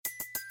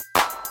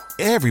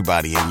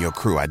Everybody in your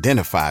crew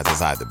identifies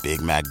as either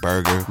Big Mac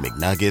Burger,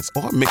 McNuggets,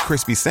 or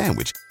McCrispy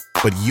Sandwich.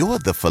 But you're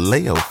the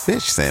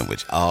Filet-O-Fish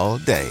Sandwich all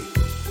day.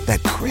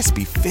 That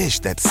crispy fish,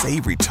 that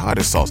savory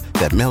tartar sauce,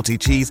 that melty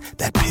cheese,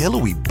 that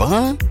pillowy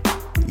bun.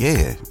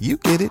 Yeah, you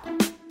get it.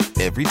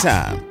 Every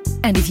time.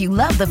 And if you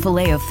love the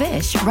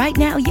Filet-O-Fish, right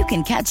now you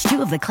can catch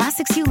two of the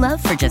classics you love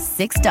for just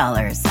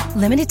 $6.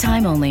 Limited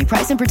time only.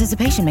 Price and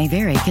participation may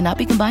vary. Cannot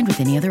be combined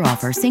with any other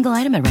offer. Single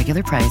item at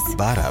regular price.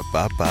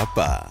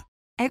 Ba-da-ba-ba-ba.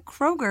 At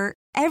Kroger,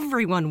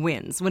 everyone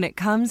wins when it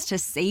comes to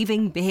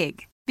saving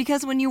big.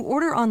 Because when you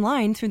order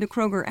online through the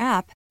Kroger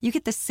app, you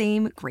get the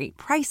same great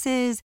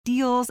prices,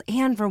 deals,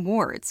 and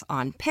rewards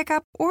on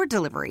pickup or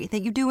delivery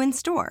that you do in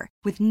store,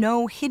 with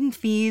no hidden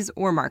fees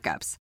or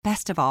markups.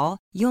 Best of all,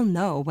 you'll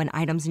know when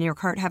items in your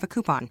cart have a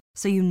coupon,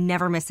 so you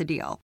never miss a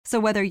deal. So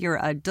whether you're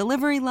a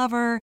delivery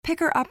lover,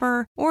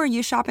 picker-upper, or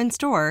you shop in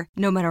store,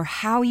 no matter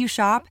how you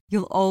shop,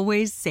 you'll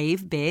always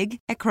save big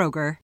at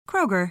Kroger.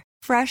 Kroger,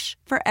 fresh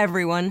for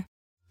everyone.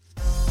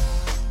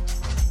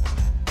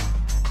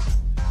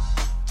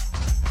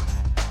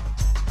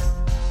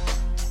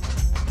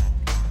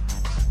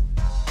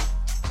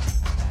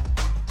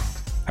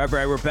 All right,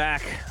 Brad, we're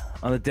back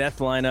on the death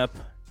lineup.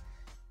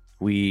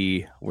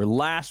 We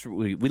last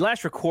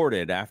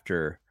recorded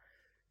after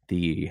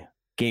the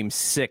Game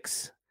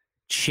 6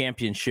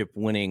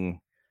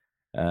 championship-winning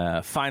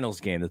finals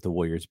game that the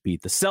Warriors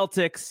beat the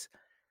Celtics,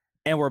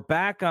 and we're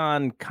back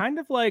on kind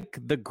of like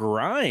the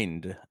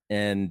grind.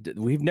 And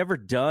we've never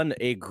done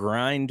a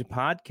grind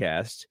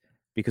podcast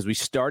because we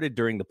started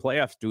during the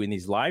playoffs doing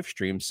these live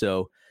streams.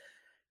 So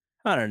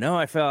I don't know.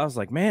 I was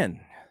like, man,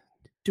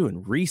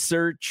 doing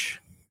research,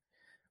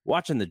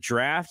 watching the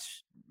draft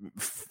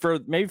for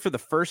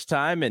the first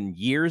time in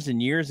years and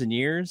years and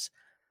years,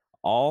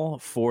 all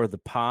for the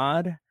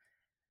pod.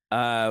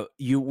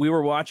 We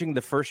were watching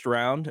the first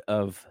round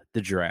of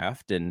the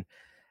draft, and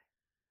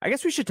I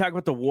guess we should talk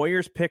about the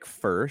Warriors pick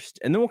first,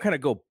 and then we'll kind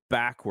of go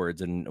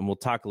backwards and we'll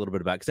talk a little bit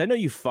about, because I know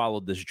you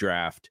followed this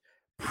draft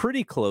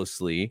pretty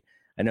closely.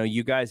 I know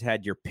you guys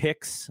had your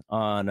picks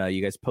on,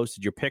 you guys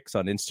posted your picks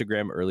on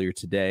Instagram earlier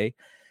today,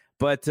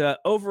 but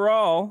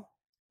overall,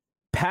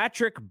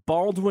 Patrick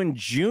Baldwin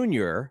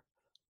Jr.,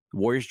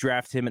 Warriors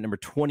draft him at number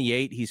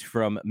 28. He's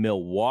from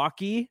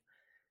Milwaukee.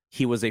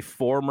 He was a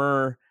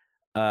former,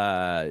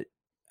 I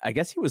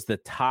guess he was the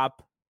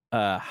top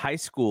high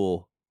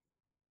school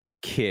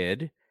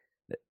kid.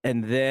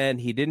 And then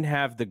he didn't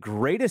have the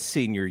greatest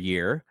senior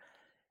year.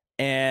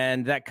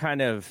 And that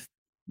kind of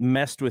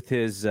messed with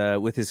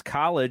his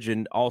college.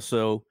 And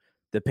also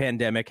the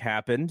pandemic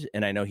happened.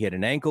 And I know he had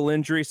an ankle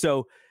injury.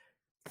 So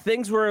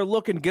things were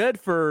looking good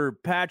for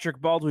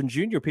Patrick Baldwin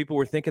Jr. People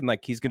were thinking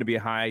like he's going to be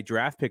a high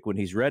draft pick when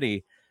he's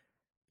ready.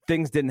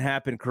 Things didn't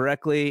happen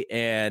correctly,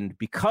 and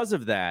because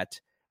of that,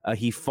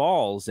 he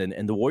falls,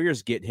 and the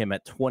Warriors get him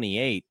at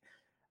 28.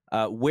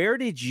 Where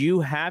did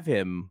you have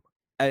him?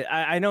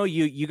 I know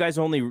you guys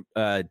only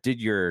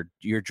did your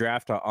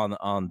draft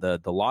on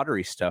the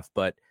lottery stuff,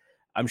 but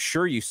I'm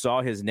sure you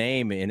saw his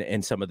name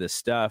in some of this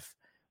stuff.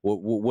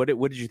 What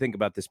did you think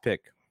about this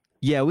pick?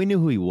 Yeah, we knew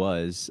who he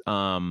was.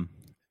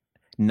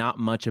 Not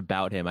much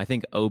about him. I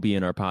think Obi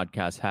in our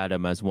podcast had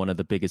him as one of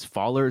the biggest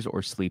fallers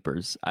or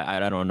sleepers. I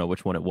don't know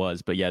which one it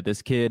was, but yeah,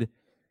 this kid,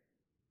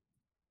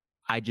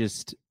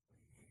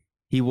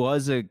 he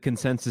was a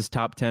consensus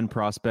top 10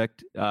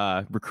 prospect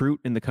recruit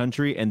in the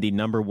country and the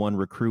number one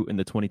recruit in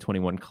the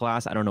 2021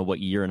 class. I don't know what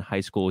year in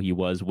high school he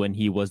was when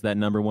he was that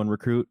number one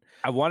recruit.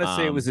 I want to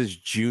say it was his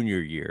junior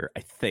year,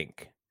 I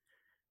think.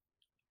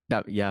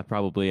 Yeah,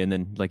 probably. And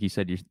then, like you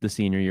said, the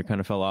senior year kind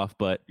of fell off,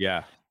 but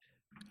yeah.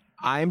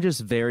 I'm just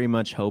very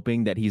much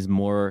hoping that he's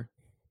more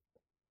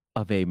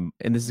of a,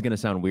 and this is going to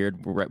sound weird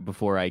right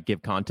before I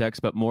give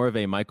context, but more of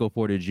a Michael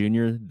Porter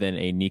Jr. than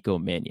a Nico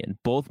Mannion.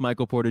 Both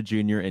Michael Porter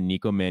Jr. and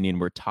Nico Mannion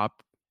were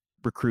top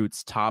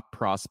recruits, top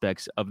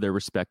prospects of their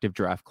respective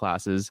draft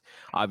classes.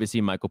 Obviously,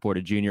 Michael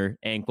Porter Jr.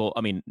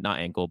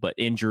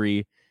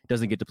 injury,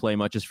 doesn't get to play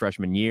much his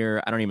freshman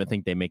year. I don't even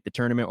think they make the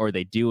tournament, or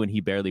they do, and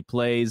he barely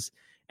plays.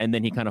 And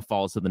then he kind of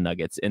falls to the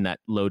Nuggets in that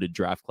loaded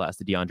draft class,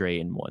 the DeAndre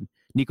Ayton one.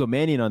 Nico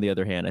Mannion, on the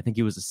other hand, I think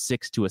he was a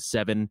 6 to a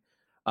 7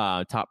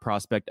 top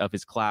prospect of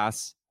his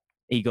class.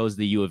 He goes to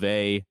the U of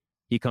A.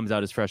 He comes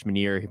out his freshman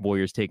year.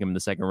 Warriors take him in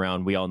the second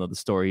round. We all know the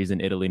story. He's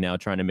in Italy now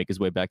trying to make his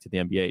way back to the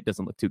NBA. It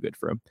doesn't look too good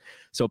for him.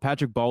 So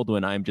Patrick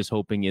Baldwin, I'm just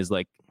hoping, is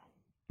like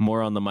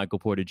more on the Michael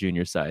Porter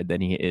Jr. side than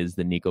he is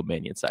the Nico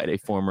Mannion side, a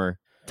former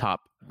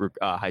top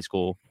high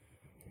school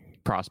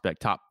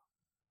prospect, top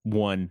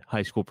one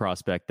high school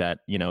prospect that,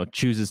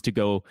 chooses to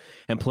go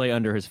and play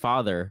under his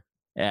father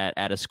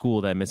at a school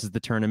that misses the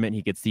tournament.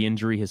 He gets the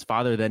injury. His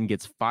father then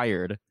gets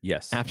fired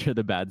after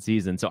the bad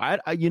season. So I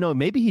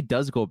maybe he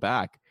does go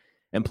back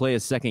and play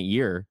his second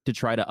year to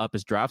try to up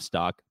his draft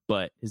stock,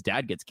 but his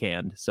dad gets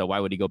canned. So why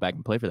would he go back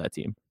and play for that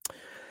team?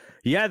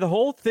 Yeah, the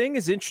whole thing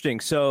is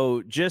interesting.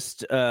 So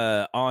just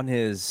on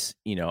his,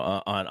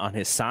 on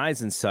his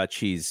size and such,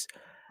 he's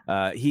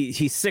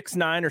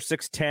 6'9" or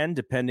 6'10",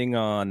 depending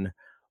on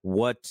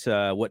what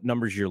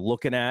numbers you're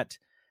looking at.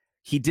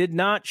 He did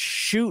not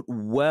shoot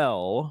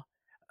well.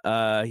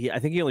 I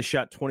think he only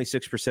shot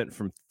 26%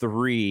 from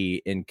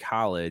three in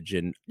college,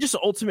 and just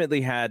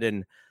ultimately had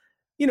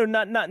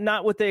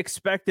not what they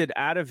expected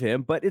out of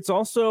him. But it's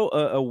also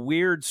a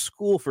weird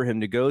school for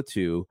him to go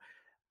to.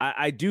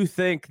 I do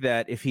think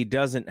that if he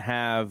doesn't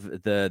have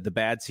the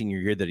bad senior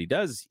year that he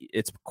does,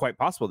 it's quite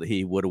possible that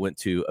he would have went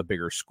to a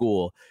bigger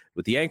school.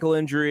 With the ankle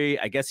injury,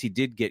 I guess he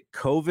did get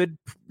COVID.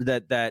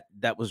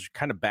 That was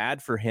kind of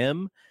bad for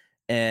him,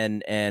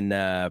 and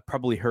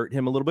probably hurt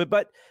him a little bit.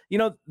 But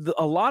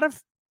a lot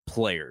of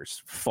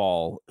players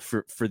fall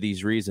for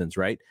these reasons,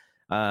 right?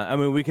 I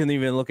mean, we can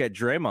even look at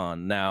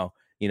Draymond now.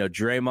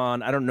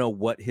 Draymond, I don't know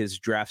what his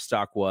draft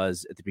stock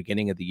was at the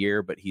beginning of the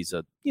year, but he's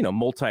a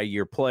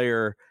multi-year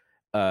player.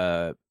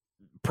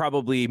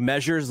 Probably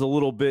measures a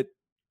little bit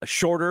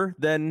shorter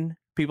than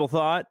people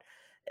thought,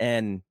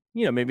 and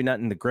maybe not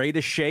in the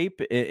greatest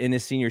shape in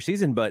his senior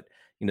season, but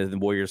the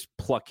Warriors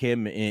pluck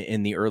him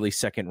in the early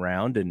second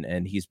round,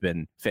 and he's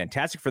been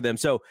fantastic for them.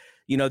 So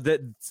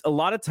that a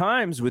lot of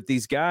times with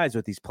these guys,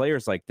 with these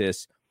players like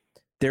this,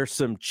 there's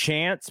some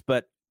chance.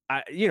 But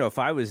if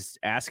I was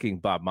asking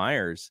Bob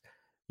Myers,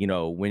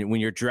 when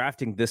you're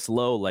drafting this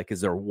low, like,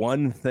 is there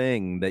one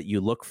thing that you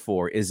look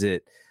for? Is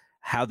it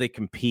how they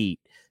compete?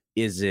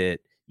 Is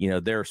it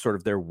their sort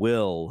of their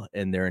will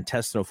and their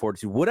intestinal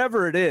fortitude?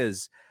 Whatever it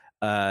is,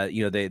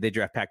 they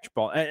draft Patrick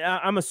Ball.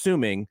 I'm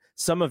assuming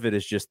some of it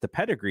is just the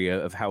pedigree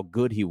of how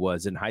good he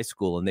was in high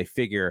school, and they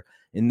figure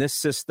in this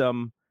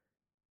system,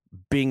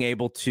 being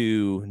able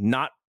to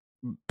not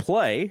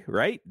play,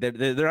 right? They're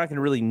not going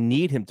to really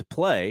need him to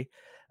play.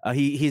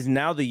 He's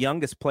now the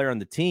youngest player on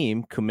the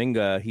team.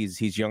 Kuminga,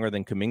 he's younger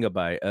than Kuminga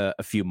by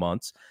a few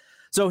months.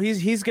 So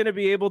he's going to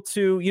be able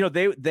to,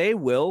 they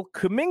will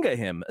Kuminga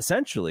him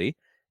essentially,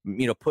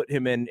 put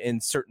him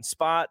in certain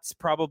spots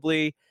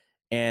probably,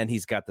 and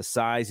he's got the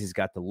size, he's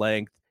got the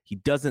length. He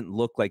doesn't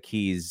look like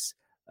he's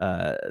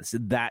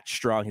that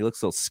strong. He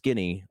looks a little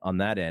skinny on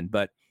that end,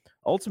 but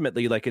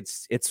ultimately, like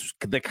it's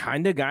the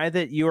kind of guy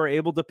that you are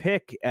able to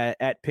pick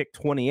at pick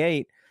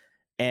 28,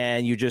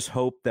 and you just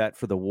hope that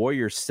for the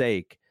Warriors'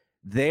 sake,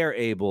 they're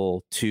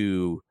able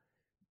to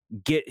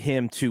get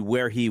him to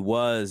where he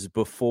was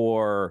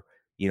before.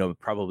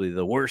 Probably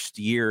the worst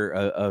year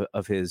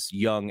of his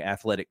young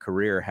athletic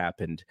career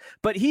happened.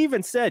 But he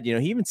even said,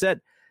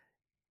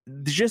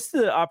 just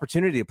the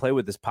opportunity to play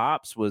with his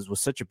pops was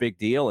such a big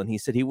deal. And he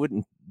said he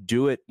wouldn't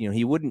do it.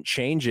 He wouldn't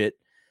change it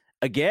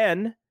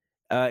again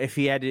if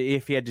he had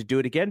to do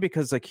it again,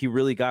 because like he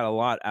really got a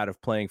lot out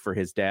of playing for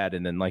his dad.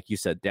 And then, like you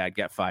said, dad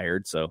got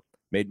fired. So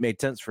made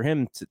sense for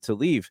him to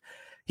leave.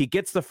 He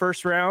gets the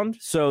first round.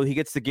 So he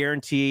gets the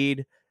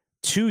guaranteed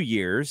 2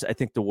 years. I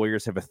think the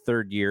Warriors have a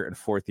third year and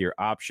fourth year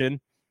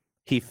option.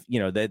 He,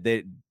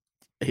 they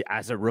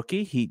as a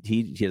rookie,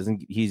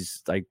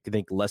 he's like, I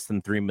think less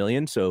than $3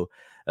 million. So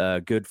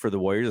good for the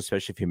Warriors,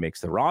 especially if he makes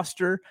the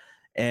roster.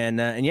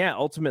 And yeah,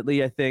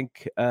 ultimately, I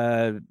think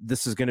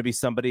this is going to be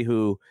somebody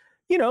who,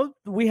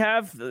 we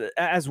have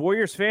as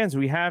Warriors fans,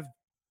 we have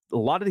a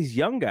lot of these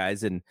young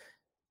guys, and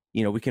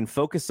we can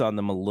focus on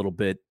them a little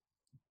bit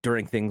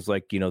during things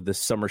like, this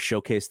summer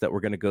showcase that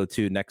we're going to go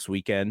to next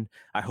weekend.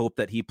 I hope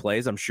that he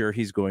plays. I'm sure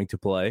he's going to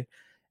play.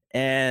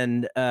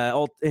 And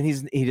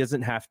he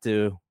doesn't have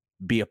to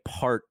be a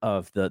part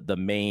of the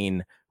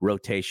main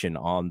rotation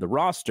on the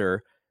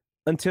roster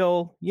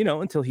until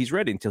he's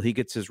ready, until he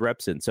gets his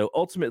reps in. So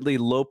ultimately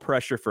low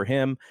pressure for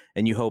him.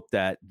 And you hope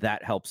that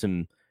helps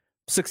him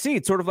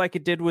succeed, sort of like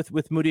it did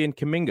with Moody and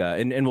Kuminga,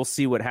 and we'll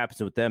see what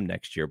happens with them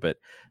next year. But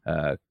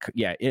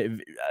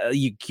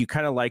you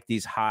kind of like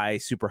these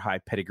super high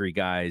pedigree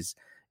guys,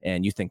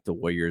 and you think the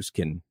Warriors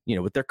can,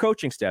 with their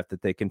coaching staff,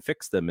 that they can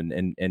fix them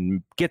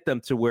and get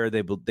them to where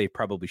they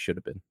probably should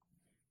have been.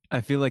 I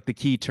feel like the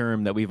key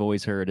term that we've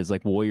always heard is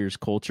like Warriors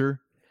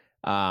culture.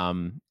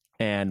 And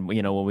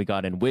when we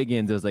got in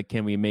Wiggins, it was like,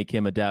 can we make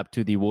him adapt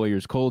to the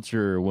Warriors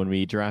culture? When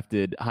we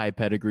drafted high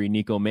pedigree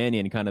Nico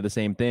Mannion, kind of the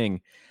same thing.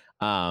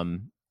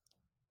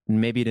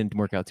 Maybe it didn't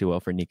work out too well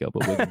for Nico,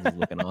 but Wiggins is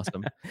looking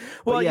awesome.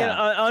 Well,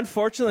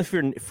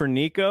 unfortunately for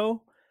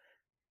Nico,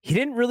 he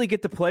didn't really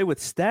get to play with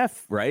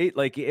Steph, right?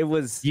 Like it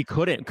was. He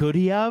couldn't. Could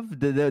he have?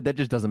 That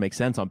just doesn't make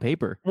sense on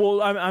paper.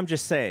 Well, I'm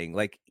just saying,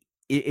 like,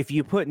 if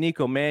you put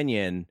Nico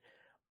Mannion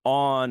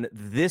on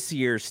this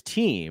year's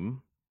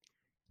team,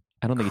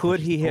 I don't think could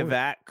he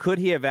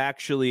have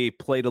actually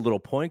played a little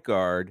point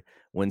guard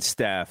when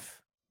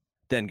Steph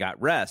then got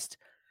rest?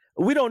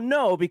 We don't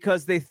know,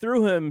 because they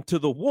threw him to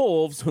the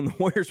Wolves when the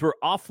Warriors were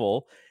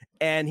awful,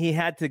 and he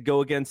had to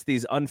go against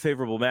these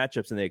unfavorable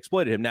matchups, and they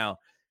exploited him. Now,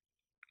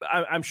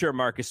 I'm sure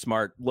Marcus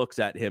Smart looks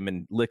at him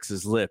and licks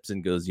his lips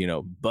and goes,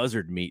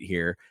 buzzard meat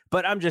here.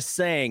 But I'm just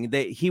saying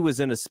that he was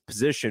in a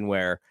position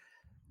where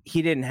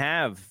he didn't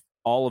have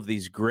all of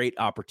these great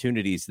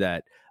opportunities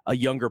that a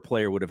younger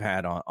player would have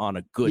had on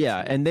a good team.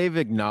 And they've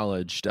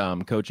acknowledged,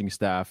 coaching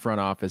staff,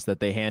 front office, that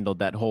they handled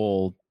that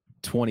whole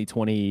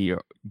 2020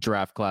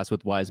 draft class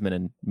with Wiseman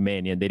and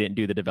Mannion. They didn't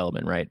do the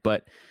development right.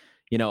 But,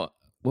 what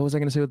was I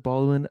going to say with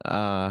Baldwin?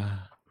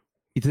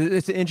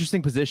 It's an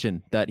interesting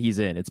position that he's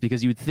in. It's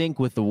because you'd think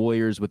with the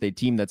Warriors, with a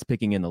team that's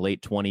picking in the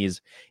late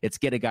 20s, it's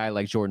get a guy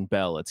like Jordan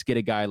Bell, it's get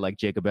a guy like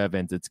Jacob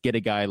Evans, it's get a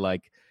guy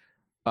like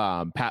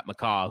Pat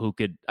McCaw, who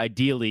could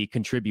ideally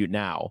contribute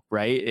now,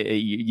 right?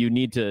 You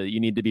need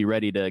to be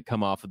ready to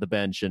come off of the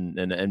bench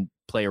and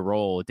play a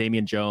role.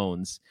 Damian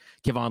Jones,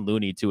 Kevon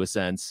Looney, to a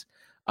sense,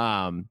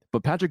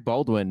 but Patrick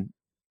Baldwin,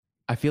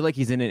 I feel like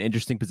he's in an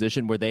interesting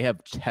position where they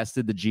have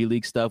tested the G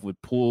League stuff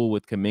with Poole,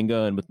 with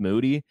Kuminga, and with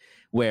Moody,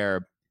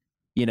 where,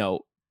 you know,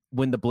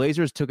 when the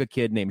Blazers took a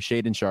kid named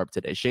Shaedon Sharpe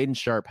today, Shaedon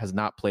Sharpe has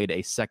not played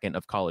a second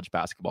of college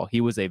basketball.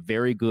 He was a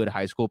very good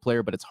high school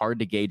player, but it's hard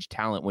to gauge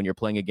talent when you're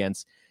playing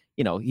against,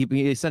 you know, he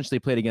essentially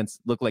played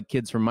against, look like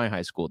kids from my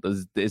high school.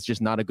 It's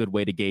just not a good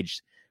way to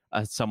gauge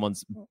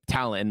someone's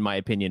talent, in my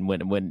opinion,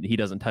 when he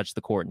doesn't touch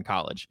the court in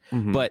college.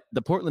 Mm-hmm. But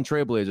the Portland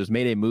Trailblazers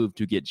made a move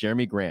to get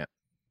Jeremy Grant,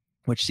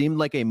 which seemed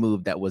like a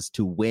move that was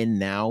to win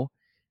now.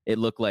 It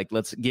looked like,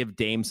 let's give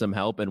Dame some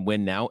help and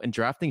win now. And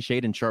drafting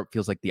Shaedon Sharpe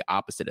feels like the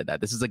opposite of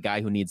that. This is a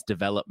guy who needs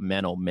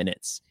developmental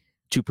minutes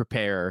to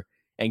prepare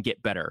and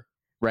get better,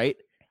 right?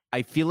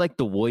 I feel like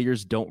the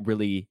Warriors don't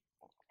really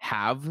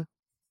have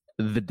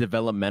the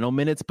developmental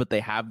minutes, but they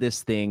have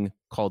this thing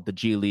called the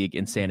G League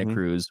in Santa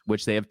Cruz,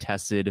 which they have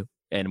tested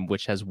and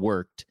which has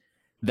worked,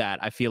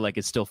 that I feel like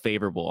is still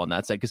favorable on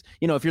that side. Because,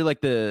 you know, if you're like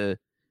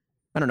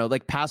I don't know,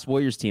 like past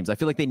Warriors teams, I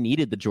feel like they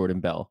needed the Jordan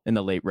Bell in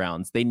the late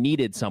rounds. They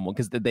needed someone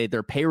because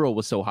their payroll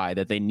was so high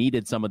that they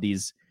needed some of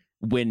these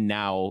win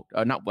now,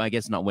 not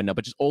win now,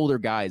 but just older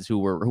guys who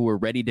were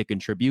ready to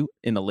contribute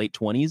in the late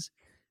 20s.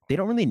 They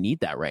don't really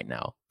need that right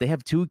now. They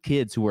have two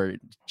kids who are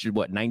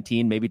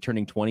 19, maybe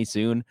turning 20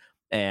 soon,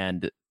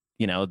 and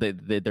you know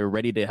they're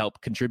ready to help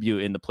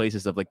contribute in the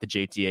places of like the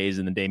JTAs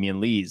and the Damian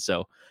Lees.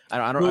 So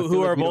I don't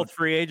who are both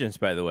free agents,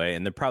 by the way,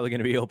 and they're probably going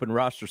to be open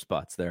roster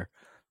spots there.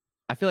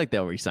 I feel like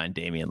they'll re-sign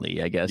Damian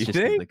Lee, I guess, you just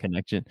think? the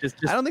connection. Just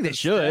I don't think they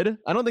should.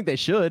 I don't think they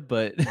should,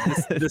 but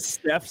the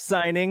Steph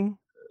signing,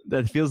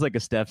 that feels like a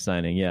Steph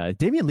signing. Yeah,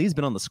 Damian Lee's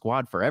been on the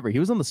squad forever. He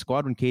was on the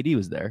squad when KD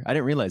was there. I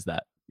didn't realize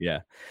that. Yeah.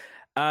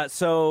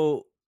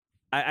 So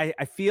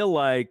I feel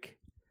like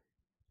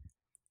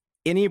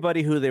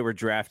anybody who they were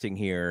drafting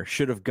here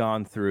should have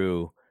gone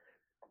through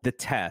the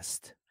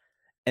test,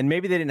 and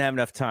maybe they didn't have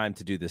enough time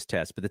to do this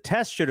test, but the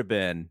test should have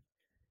been,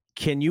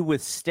 can you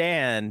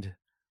withstand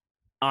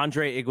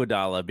Andre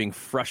Iguodala being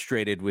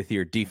frustrated with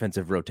your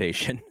defensive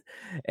rotation?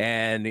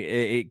 And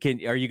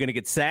are you going to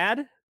get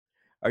sad?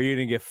 Are you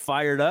going to get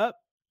fired up?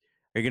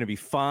 Are you going to be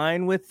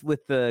fine with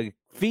the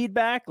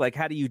feedback? Like,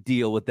 how do you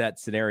deal with that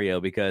scenario?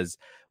 Because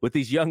with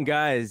these young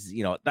guys,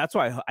 you know, that's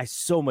why I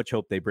so much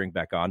hope they bring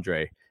back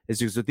Andre, is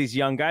because with these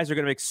young guys, they're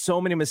going to make so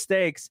many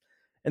mistakes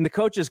and the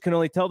coaches can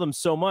only tell them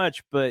so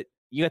much, but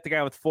you got the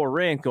guy with 4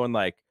 rings going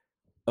like,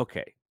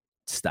 okay,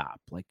 stop.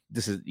 Like,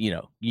 this is, you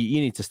know, you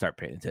need to start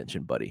paying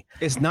attention, buddy.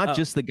 It's not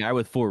just the guy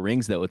with 4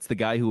 rings, though. It's the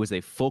guy who was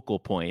a focal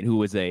point, who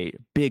was a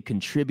big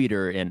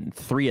contributor in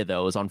 3 of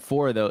those. On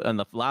 4 of those, on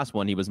the last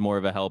one, he was more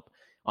of a help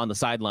on the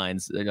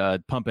sidelines,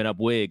 pumping up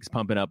Wiggs,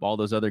 pumping up all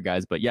those other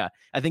guys. But yeah,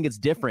 I think it's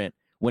different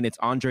when it's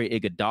Andre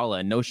Iguodala,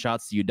 and no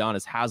shots to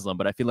Udonis Haslem,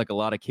 but I feel like a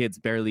lot of kids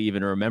barely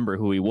even remember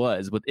who he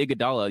was. With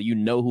Iguodala, you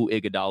know who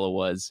Iguodala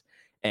was,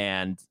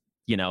 and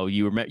you know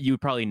you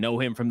probably know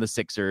him from the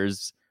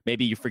Sixers.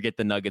 Maybe you forget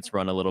the Nuggets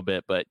run a little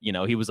bit, but you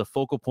know he was a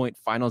focal point,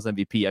 Finals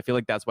MVP. I feel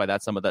like that's why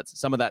some of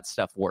that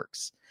stuff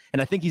works,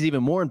 and I think he's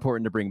even more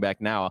important to bring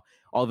back now.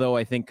 Although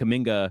I think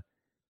Kuminga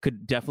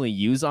could definitely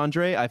use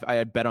Andre.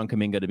 I bet on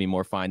Kuminga to be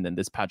more fine than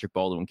this Patrick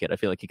Baldwin kid. I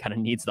feel like he kind of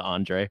needs the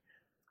Andre.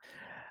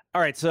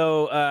 All right,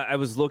 so I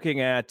was looking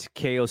at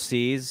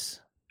KOC's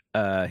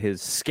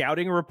his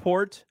scouting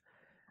report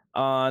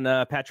on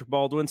Patrick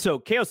Baldwin. So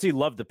KOC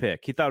loved the pick.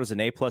 He thought it was an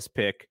A+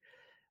 pick.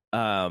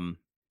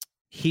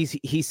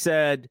 He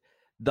said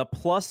the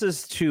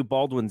pluses to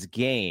Baldwin's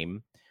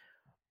game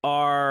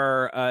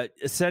are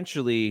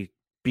essentially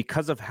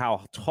because of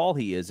how tall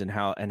he is and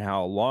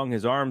how long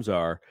his arms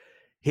are.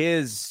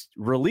 His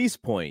release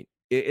point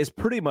is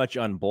pretty much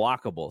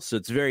unblockable. So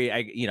it's very,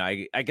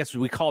 I guess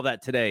we call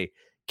that today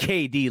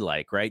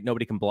KD-like, right?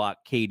 Nobody can block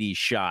KD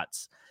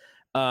shots.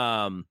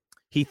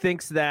 He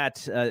thinks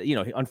that,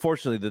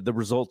 unfortunately, the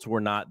results were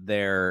not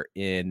there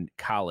in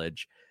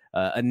college.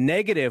 A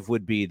negative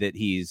would be that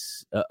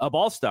he's a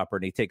ball stopper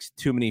and he takes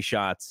too many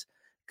shots,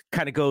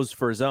 kind of goes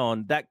for his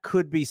own. That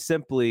could be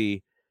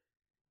simply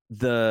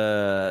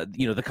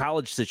the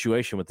college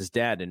situation with his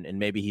dad, and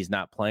maybe he's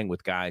not playing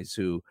with guys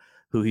who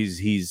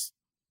he's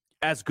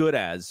as good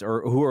as,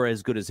 or who are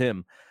as good as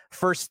him.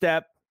 First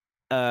step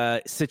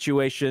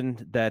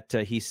situation that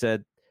he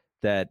said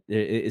that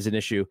is an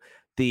issue.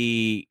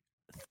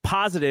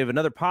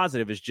 Another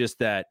positive is just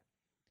that,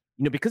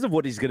 because of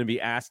what he's going to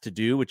be asked to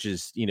do, which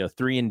is,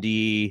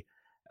 3-and-D,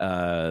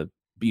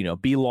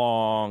 be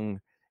long,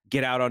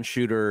 get out on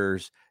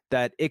shooters,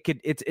 that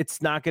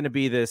it's not going to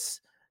be this,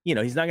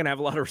 he's not going to have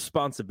a lot of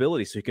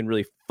responsibility, so he can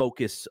really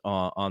focus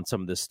on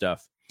some of this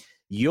stuff.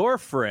 Your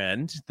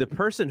friend, the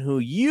person who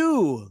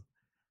you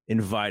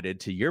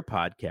invited to your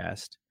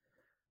podcast,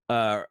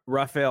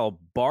 Rafael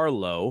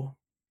Barlow,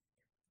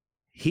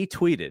 he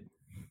tweeted,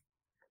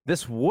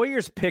 "This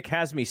Warriors pick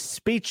has me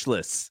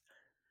speechless.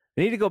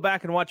 I need to go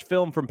back and watch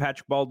film from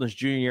Patrick Baldwin's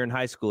junior year in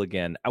high school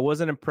again. I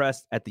wasn't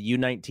impressed at the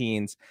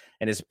U19s,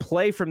 and his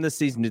play from this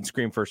season did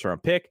scream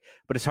first-round pick,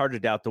 but it's hard to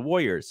doubt the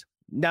Warriors."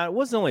 Now, it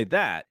wasn't only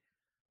that.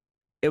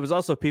 It was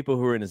also people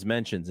who were in his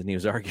mentions, and he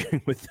was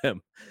arguing with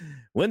them.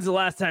 When's the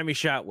last time he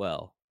shot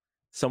well?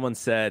 Someone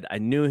said, "I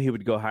knew he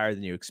would go higher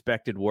than you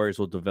expected. Warriors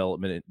will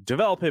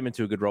develop him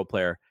into a good role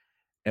player."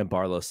 And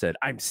Barlow said,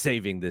 "I'm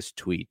saving this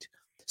tweet."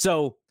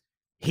 So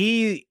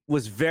he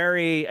was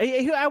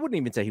I wouldn't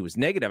even say he was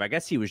negative. I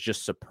guess he was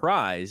just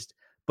surprised.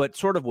 But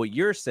sort of what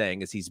you're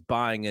saying is he's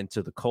buying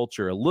into the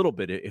culture a little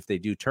bit if they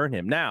do turn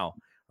him. Now,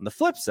 on the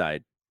flip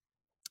side,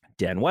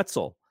 Dan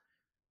Wetzel,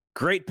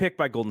 great pick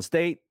by Golden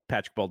State.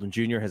 Patrick Baldwin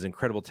Jr. has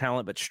incredible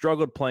talent, but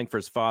struggled playing for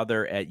his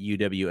father at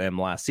UWM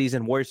last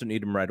season. Warriors don't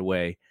need him right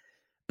away,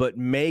 but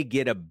may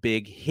get a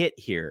big hit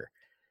here.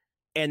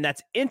 And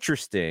that's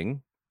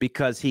interesting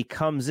because he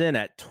comes in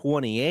at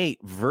 28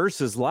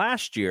 versus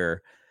last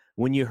year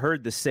when you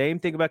heard the same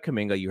thing about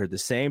Kuminga, you heard the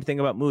same thing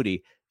about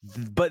Moody,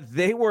 but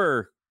they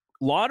were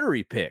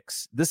lottery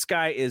picks. This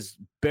guy is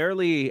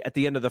barely at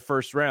the end of the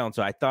first round.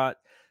 So I thought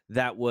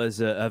that was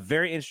a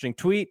very interesting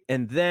tweet.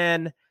 And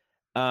then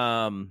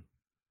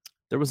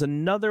there was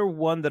another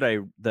one that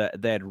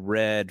that had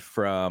read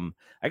from,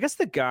 I guess,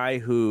 the guy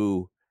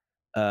who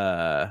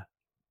there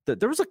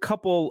was a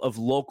couple of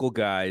local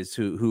guys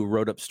who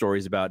wrote up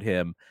stories about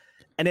him,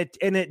 and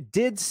it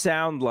did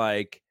sound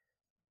like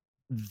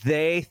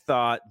they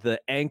thought the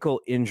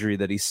ankle injury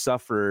that he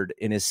suffered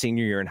in his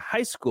senior year in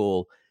high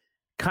school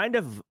kind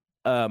of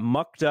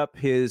mucked up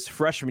his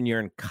freshman year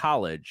in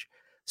college.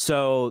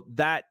 So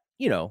that,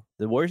 the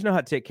Warriors know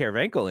how to take care of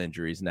ankle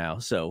injuries now.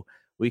 So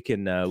we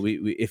can,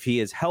 if he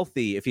is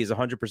healthy, if he is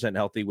 100%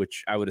 healthy,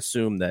 which I would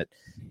assume that,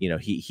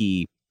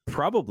 he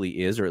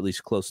probably is, or at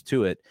least close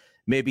to it,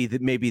 maybe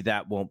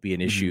that won't be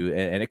an issue.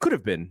 And it could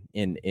have been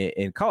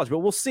in college, but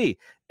we'll see.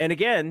 And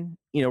again,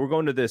 we're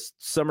going to this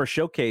summer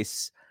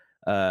showcase.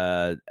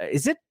 Do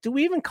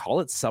we even call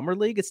it Summer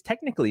League? It's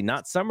technically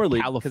not Summer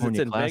League because it's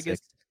in Classic.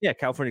 Vegas. Yeah,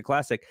 California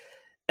Classic.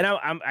 And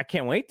I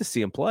can't wait to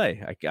see him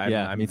play.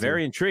 I'm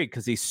very intrigued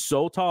because he's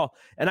so tall.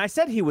 And I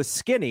said he was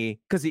skinny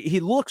because he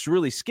looks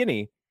really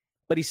skinny,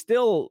 but he's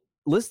still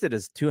listed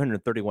as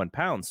 231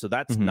 pounds. So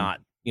that's not,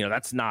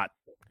 that's not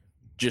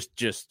just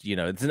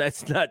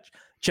it's not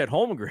Chet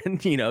Holmgren.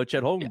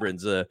 Chet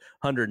Holmgren's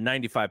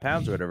 195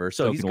 pounds or whatever.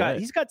 So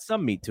he's got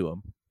some meat to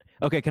him.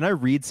 Okay, can I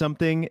read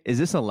something? Is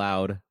this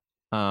allowed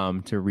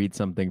to read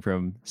something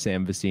from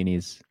Sam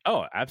Vecini's?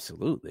 Oh,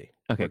 absolutely.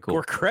 Okay, cool.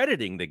 We're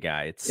crediting the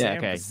guy. It's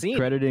Sam Vecini.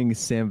 Crediting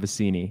Sam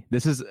Vecini.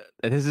 This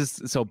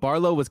is so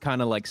Barlow was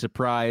kind of like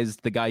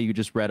surprised. The guy you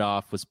just read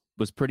off was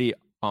pretty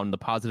on the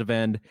positive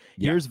end.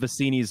 Yeah. Here's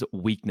Vecini's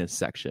weakness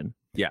section.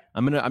 Yeah.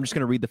 I'm just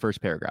gonna read the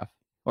first paragraph.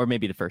 Or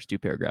maybe the first two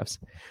paragraphs.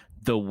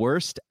 The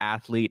worst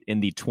athlete in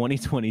the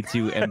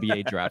 2022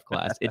 NBA draft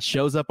class. It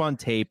shows up on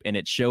tape, and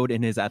it showed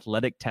in his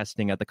athletic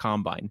testing at the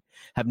combine.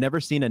 Have never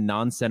seen a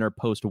non-center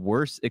post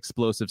worse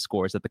explosive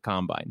scores at the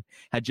combine.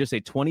 Had just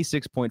a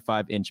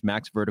 26.5-inch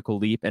max vertical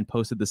leap and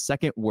posted the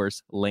second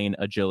worst lane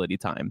agility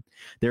time.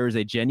 There is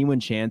a genuine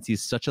chance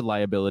he's such a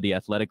liability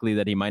athletically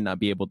that he might not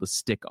be able to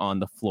stick on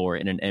the floor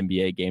in an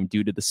NBA game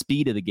due to the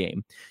speed of the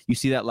game. You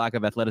see that lack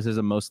of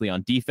athleticism mostly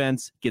on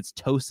defense, gets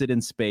toasted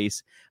in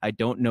space. I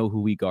don't know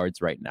who he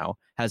guards right now.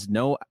 Has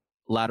no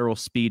lateral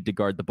speed to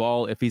guard the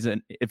ball. If he's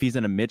in a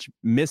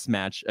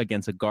mismatch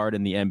against a guard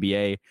in the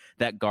NBA,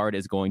 that guard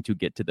is going to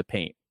get to the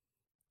paint.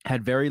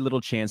 Had very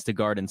little chance to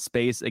guard in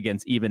space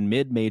against even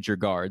mid-major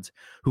guards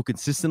who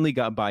consistently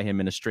got by him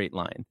in a straight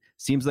line.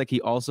 Seems like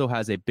he also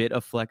has a bit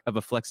of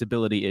a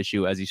flexibility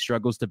issue as he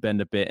struggles to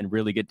bend a bit and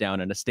really get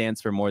down in a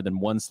stance for more than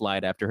one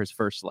slide after his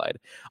first slide.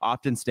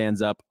 Often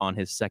stands up on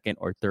his second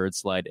or third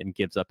slide and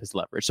gives up his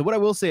leverage. So what I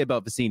will say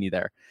about Vecini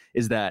there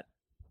is that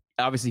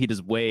obviously he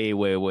does way,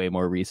 way, way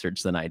more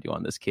research than I do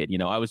on this kid.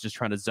 I was just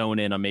trying to zone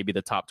in on maybe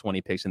the top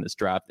 20 picks in this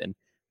draft, and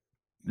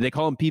they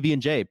call him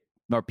PB&J.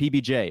 Or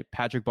PBJ,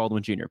 Patrick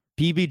Baldwin Jr.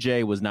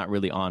 PBJ was not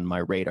really on my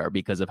radar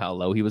because of how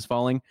low he was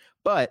falling.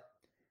 But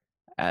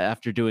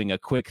after doing a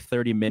quick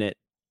 30-minute,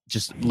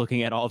 just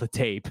looking at all the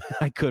tape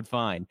I could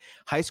find,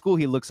 high school,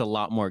 he looks a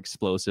lot more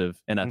explosive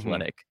and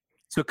athletic.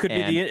 So it could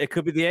be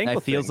the ankle.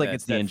 It feels like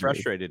it's the injury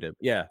frustrated him.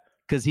 Yeah.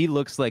 Because he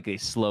looks like a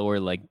slower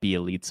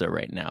Bielitsa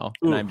right now.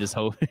 And I'm just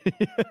hoping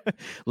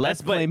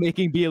less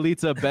playmaking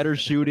Bielitsa, better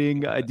shooting.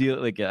 But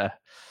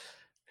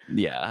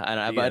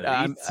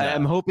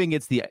I'm hoping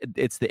it's the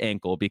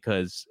ankle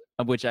because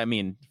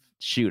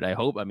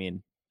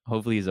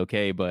hopefully he's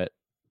okay. But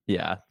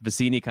yeah,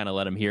 Vecini kind of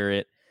let him hear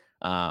it.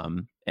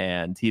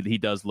 And he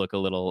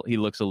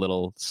looks a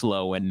little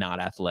slow and not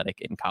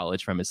athletic in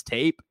college from his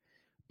tape.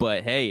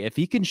 But hey, if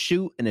he can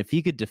shoot and if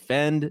he could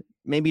defend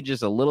maybe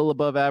just a little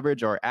above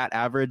average or at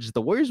average,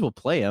 the Warriors will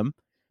play him.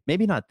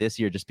 Maybe not this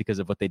year just because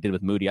of what they did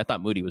with Moody. I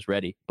thought Moody was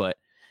ready, but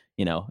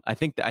I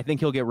think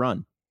he'll get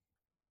run.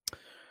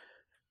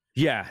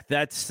 Yeah,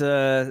 that's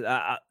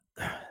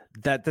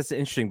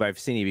interesting by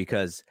Vecini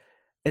because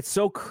It's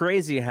so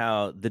crazy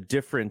how the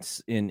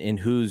difference in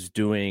who's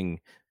doing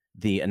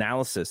the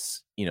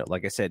analysis,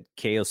 like I said,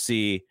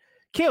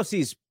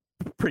 KOC's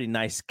a pretty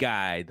nice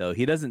guy, though.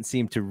 He doesn't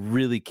seem to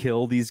really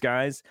kill these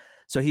guys.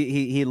 So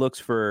he looks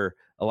for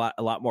a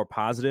lot more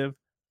positive.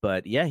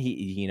 But yeah,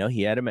 he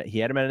had him at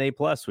an A+,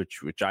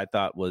 which I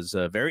thought was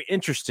very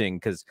interesting,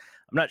 because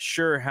I'm not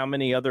sure how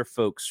many other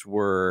folks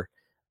were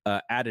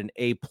at an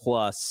A+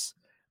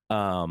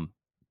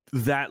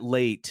 that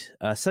late.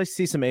 So I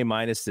see some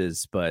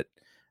A-minuses, but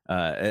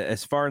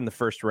as far in the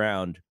first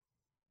round,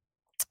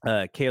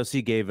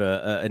 KOC gave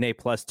an A+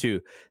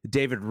 to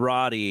David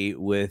Roddy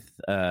with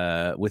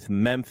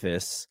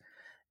Memphis,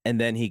 and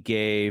then he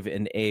gave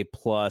an A+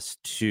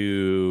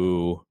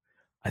 to,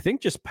 I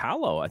think, just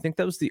Paolo. I think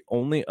that was the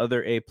only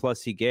other A+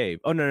 he gave.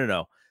 Oh,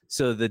 no.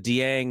 So the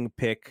Dieng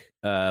pick,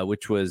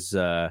 which was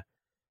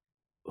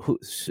who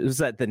was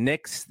that, the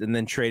Knicks, and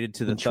then traded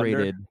to the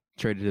Thunder?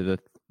 Traded to the,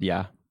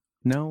 yeah.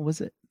 No, was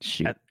it?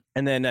 Shoot.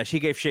 And then she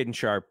gave Shaden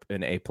Sharp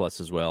an A+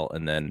 as well,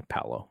 and then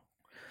Paolo.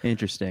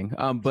 Interesting.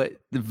 But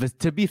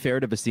to be fair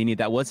to Vecini,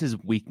 that was his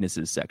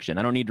weaknesses section.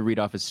 I don't need to read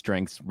off his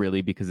strengths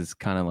really, because it's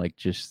kind of like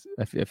just,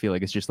 I feel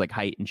like it's just like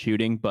height and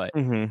shooting. But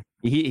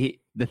he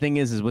the thing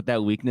is with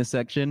that weakness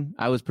section,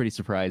 I was pretty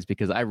surprised,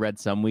 because I read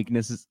some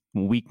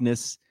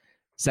weakness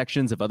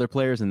sections of other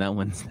players, and that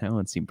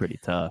one seemed pretty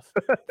tough.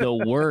 The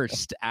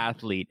worst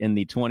athlete in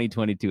the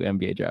 2022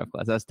 NBA draft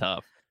class. That's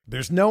tough.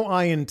 There's no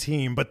I in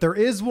team, but there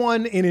is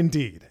one in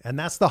Indeed, and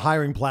that's the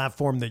hiring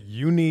platform that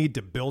you need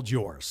to build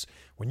yours.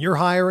 When you're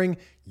hiring,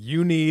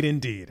 you need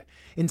Indeed.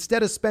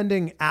 Instead of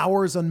spending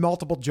hours on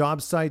multiple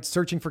job sites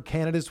searching for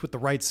candidates with the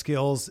right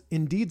skills,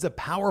 Indeed's a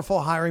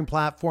powerful hiring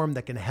platform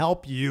that can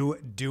help you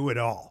do it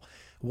all.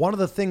 One of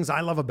the things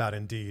I love about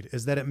Indeed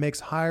is that it makes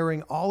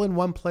hiring all in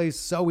one place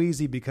so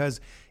easy,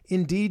 because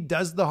Indeed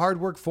does the hard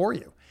work for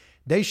you.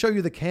 They show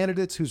you the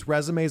candidates whose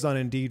resumes on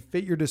Indeed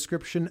fit your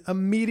description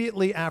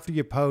immediately after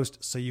you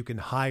post, so you can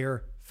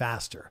hire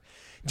faster.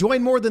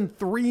 Join more than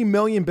 3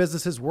 million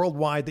businesses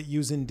worldwide that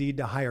use Indeed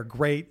to hire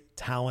great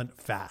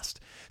talent fast.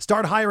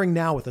 Start hiring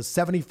now with a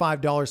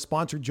 $75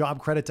 sponsored job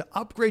credit to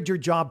upgrade your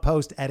job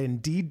post at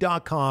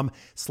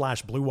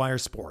Indeed.com/Blue Wire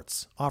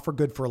Sports. Offer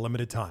good for a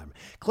limited time.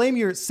 Claim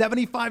your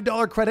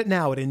 $75 credit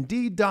now at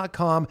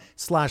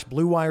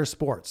Indeed.com/Blue Wire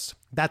Sports.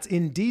 That's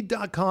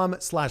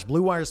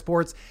Indeed.com/Blue Wire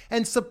Sports,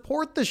 and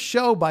support the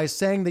show by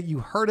saying that you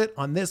heard it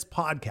on this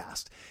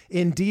podcast.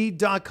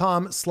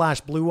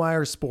 Indeed.com/Blue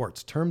Wire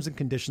Sports. Terms and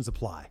conditions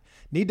apply.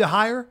 Need to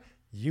hire?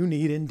 You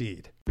need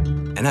Indeed.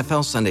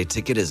 NFL Sunday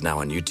Ticket is now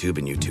on YouTube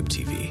and YouTube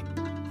TV,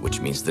 which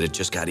means that it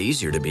just got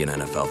easier to be an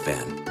NFL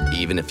fan,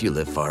 even if you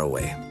live far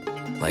away.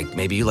 Like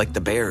maybe you like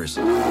the Bears,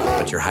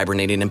 but you're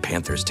hibernating in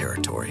Panthers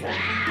territory.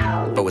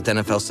 But with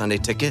NFL Sunday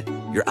Ticket,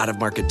 your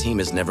out-of-market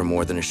team is never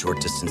more than a short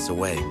distance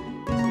away.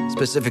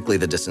 Specifically,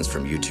 the distance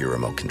from you to your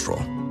remote control.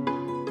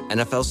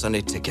 NFL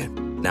Sunday Ticket,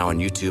 now on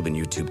YouTube and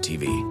YouTube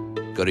TV.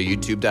 Go to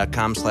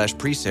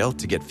youtube.com/presale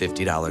to get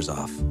 $50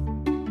 off.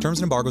 Terms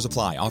and embargoes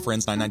apply. Offer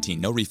ends 9/19.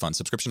 No refund.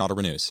 Subscription auto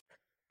renews.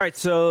 All right,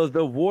 so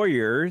the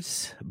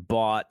Warriors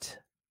bought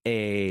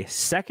a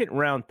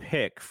second-round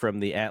pick from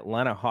the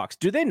Atlanta Hawks.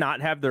 Do they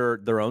not have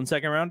their own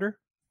second-rounder?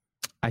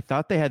 I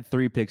thought they had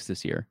 3 picks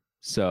this year,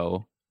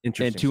 so and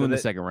 2 in the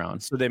second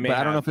round. So they may. But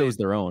I don't know if it was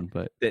their own,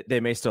 but they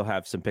may still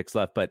have some picks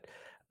left. But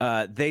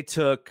they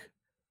took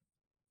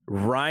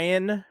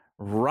Ryan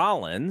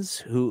Rollins,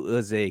 who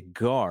is a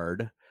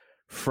guard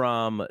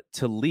from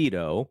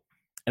Toledo,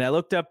 and I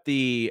looked up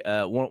the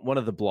one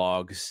of the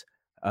blogs,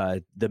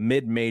 the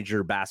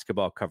mid-major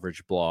basketball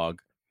coverage blog,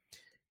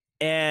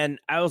 and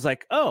I was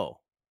like, oh,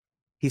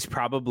 he's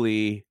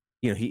probably,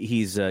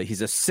 he's a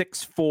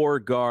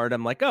 6'4" guard.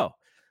 I'm like, oh,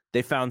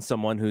 they found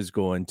someone who's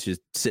going to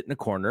sit in a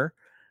corner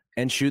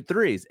and shoot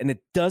threes. And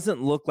it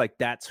doesn't look like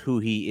that's who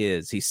he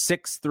is. He's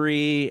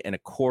 6'3" and a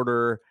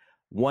quarter,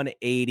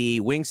 180.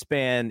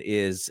 Wingspan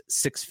is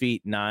 6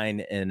 feet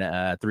 9 and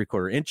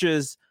 3/4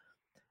 inches.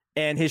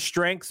 And his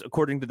strengths,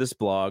 according to this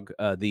blog,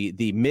 the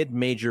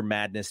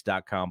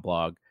midmajormadness.com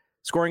blog,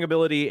 scoring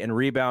ability and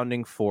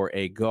rebounding for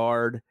a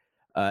guard.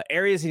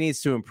 Areas he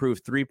needs to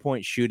improve: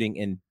 3-point shooting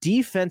and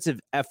defensive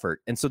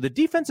effort. And so the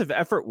defensive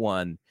effort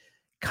one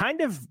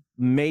kind of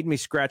made me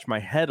scratch my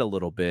head a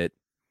little bit,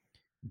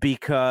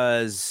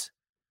 because,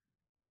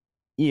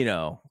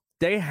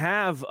 they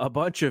have a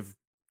bunch of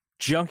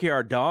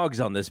junkyard dogs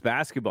on this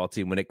basketball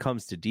team when it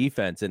comes to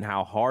defense and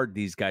how hard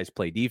these guys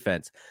play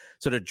defense.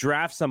 So to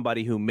draft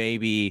somebody who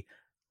maybe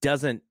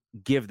doesn't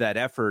give that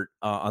effort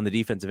on the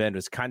defensive end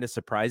was kind of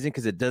surprising,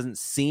 because it doesn't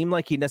seem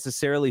like he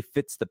necessarily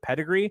fits the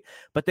pedigree,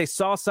 but they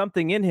saw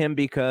something in him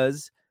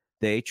because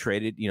they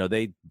traded,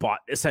 they bought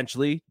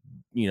essentially,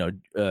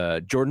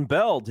 Jordan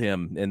Belled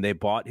him, and they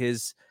bought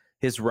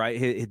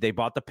they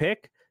bought the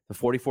pick, the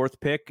 44th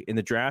pick in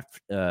the draft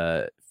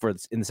in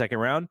the second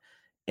round.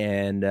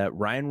 And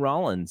Ryan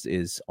Rollins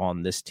is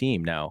on this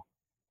team now.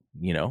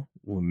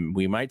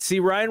 We might see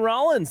Ryan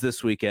Rollins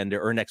this weekend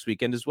or next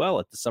weekend as well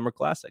at the Summer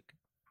Classic.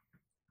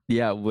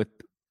 Yeah, with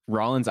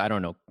Rollins, I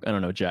don't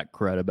know jack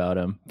crud about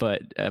him,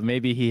 but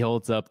maybe he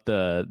holds up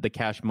the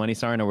cash money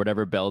sign or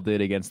whatever Bell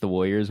did against the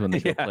Warriors when they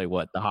go play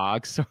the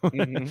Hawks.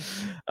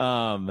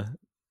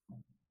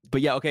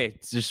 But yeah, okay,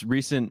 it's just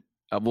recent.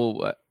 I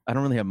don't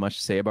really have much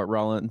to say about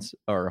Rollins,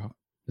 or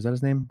is that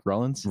his name?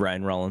 Rollins?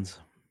 Ryan Rollins.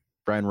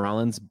 Brian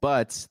Rollins,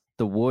 but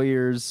the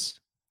Warriors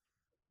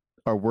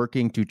are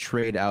working to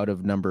trade out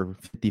of number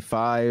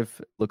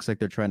 55. Looks like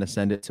they're trying to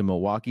send it to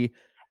Milwaukee.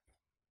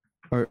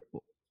 Or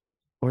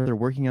they're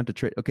working out to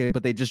trade. Okay,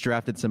 but they just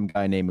drafted some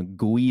guy named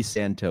Gui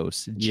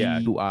Santos.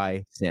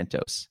 Gui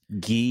Santos.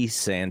 Guy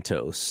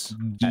Santos.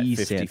 Guy at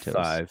 55.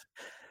 Santos.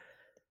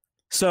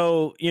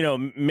 So,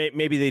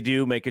 maybe they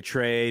do make a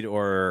trade,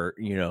 or,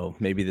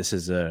 maybe this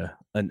is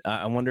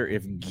I wonder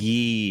if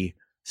Guy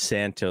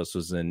Santos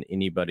was in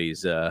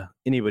anybody's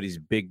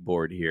big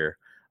board here.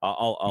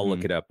 I'll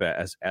look it up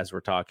as we're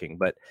talking,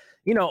 but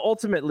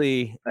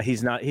ultimately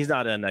he's not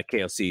in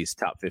KOC's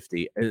top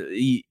 50.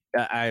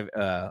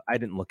 I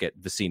didn't look at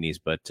Vicini's,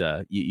 but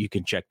you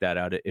can check that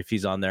out if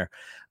he's on there.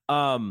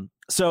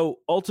 So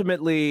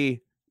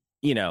ultimately,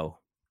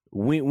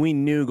 we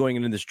knew going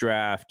into this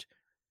draft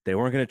they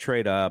weren't going to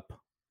trade up.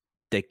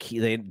 They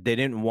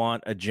didn't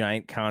want a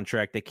giant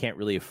contract. They can't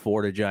really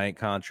afford a giant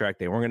contract.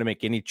 They weren't going to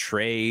make any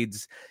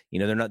trades.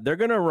 They're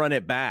going to run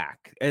it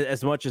back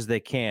as much as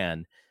they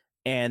can.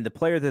 And the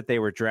players that they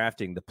were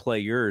drafting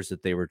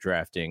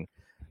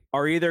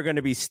are either going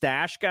to be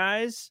stash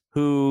guys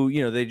who,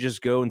 they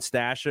just go and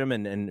stash them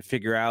and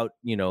figure out,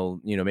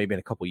 maybe in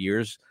a couple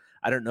years.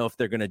 I don't know if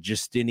they're going to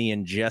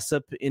Justinian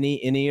Jessup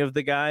any of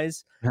the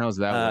guys. How's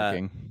that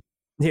working?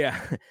 Yeah.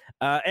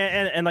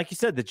 And like you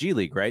said, the G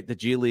League, right? The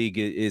G League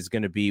is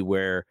going to be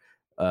where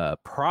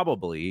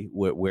probably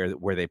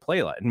where they play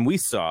a lot. And we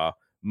saw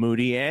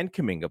Moody and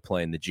Kuminga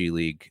play in the G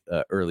League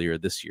earlier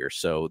this year.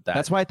 So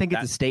that's why I think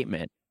it's a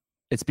statement.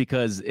 It's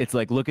because it's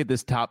like, look at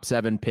this top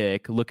 7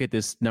 pick. Look at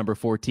this number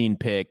 14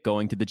 pick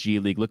going to the G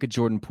League. Look at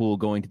Jordan Poole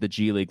going to the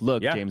G League.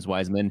 Look, James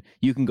Wiseman,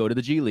 you can go to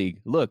the G League.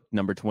 Look,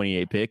 number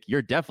 28 pick,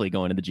 you're definitely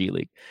going to the G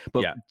League.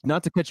 But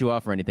not to cut you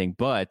off or anything,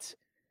 but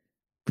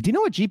do you know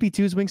what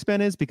GP2's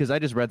wingspan is? Because I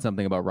just read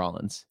something about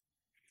Rollins.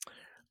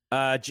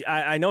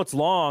 I know it's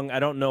long. I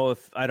don't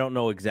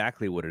know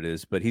exactly what it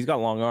is, but he's got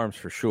long arms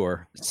for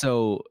sure.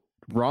 So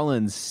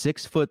Rollins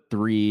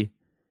 6'3",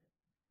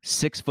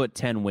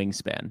 6'10"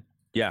 wingspan.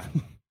 Yeah,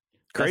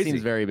 crazy. That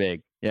seems very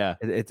big. Yeah,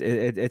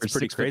 it's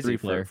pretty crazy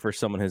for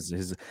someone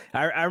his.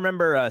 I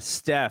remember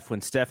Steph, when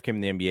Steph came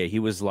in the NBA, he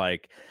was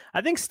like, I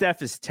think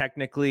Steph is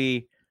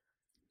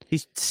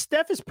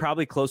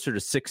probably closer to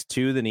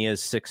 6'2" than he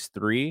is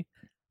 6'3",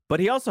 but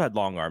he also had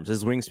long arms.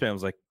 His wingspan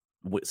was like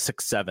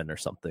 6'7" or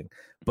something.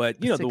 But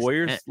the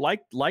Warriors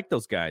like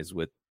those guys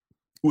with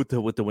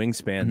the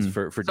wingspans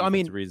for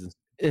defensive reasons.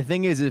 The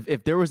thing is,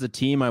 if there was a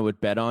team I would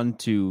bet on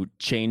to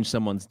change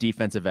someone's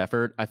defensive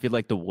effort, I feel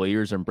like the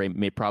Warriors are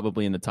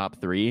probably in the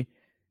top 3.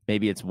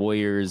 Maybe it's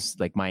Warriors,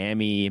 like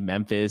Miami,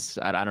 Memphis.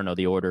 I don't know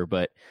the order,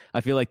 but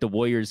I feel like the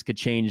Warriors could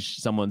change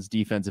someone's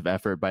defensive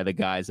effort by the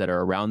guys that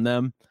are around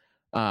them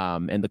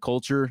and the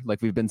culture,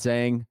 like we've been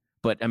saying.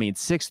 But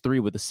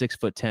 6'3" with a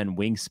 6'10"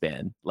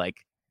 wingspan,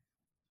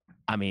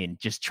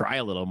 just try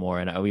a little more,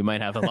 and we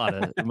might have a lot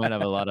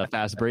of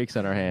fast breaks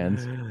on our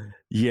hands.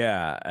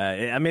 Yeah,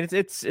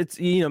 it's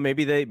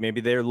maybe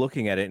they're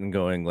looking at it and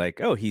going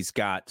like, oh, he's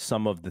got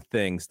some of the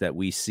things that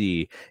we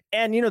see.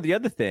 And the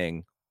other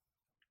thing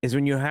is,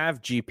 when you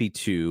have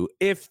GP2,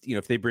 if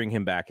they bring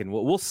him back, and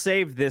we'll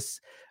save this.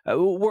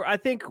 I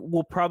think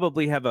we'll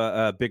probably have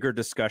a bigger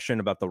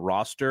discussion about the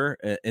roster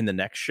in the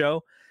next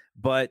show.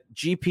 But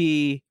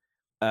GP,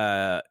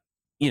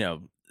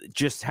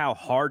 just how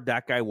hard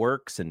that guy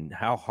works and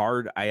how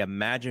hard I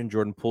imagine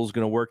Jordan Poole's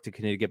going to work to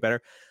continue to get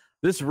better.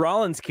 This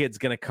Rollins kid's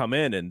going to come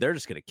in and they're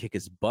just going to kick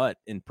his butt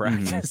in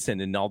practice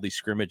and in all these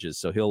scrimmages.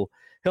 So he'll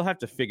have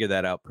to figure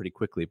that out pretty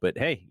quickly. But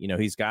hey,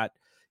 he's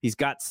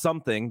got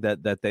something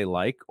that they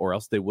like, or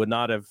else they would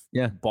not have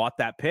bought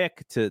that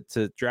pick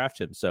to draft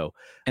him. So,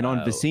 and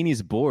on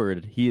Vicini's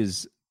board, he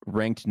is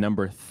ranked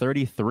number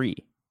 33.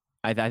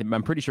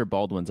 I'm pretty sure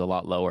Baldwin's a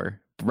lot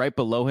lower. Right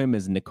below him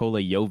is Nikola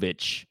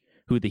Jovic,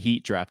 who the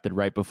Heat drafted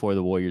right before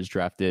the Warriors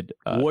drafted.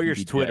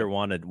 Warriors BJ. Twitter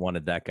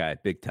wanted that guy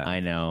big time. I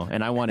know,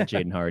 and I wanted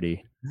Jaden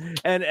Hardy.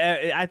 And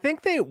I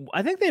think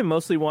they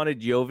mostly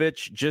wanted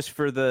Jovic just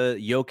for the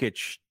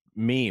Jokic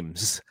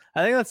memes.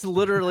 I think that's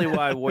literally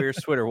why Warriors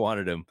Twitter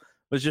wanted him,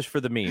 was just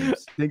for the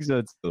memes. I think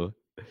so too.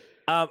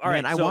 All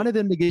right, I wanted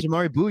them to get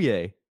Jamari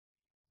Bouye.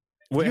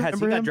 Wait, has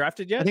he got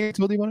drafted yet? I think I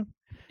told you about him.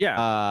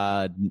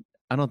 Yeah.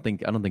 I don't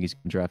think he's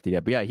been drafted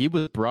yet. But yeah, he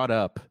was brought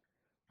up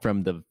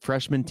from the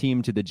freshman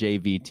team to the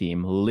JV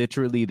team,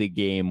 literally the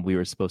game we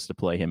were supposed to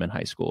play him in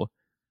high school.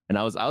 And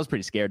I was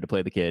pretty scared to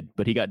play the kid,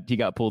 but he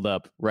got pulled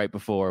up right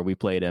before we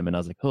played him, and I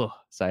was like, oh,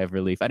 sigh of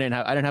relief. I didn't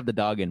have the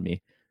dog in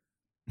me.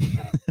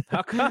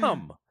 How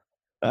come?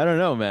 I don't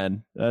know,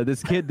 man.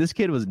 This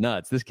kid was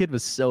nuts. This kid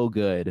was so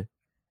good.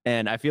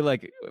 And I feel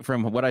like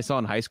from what I saw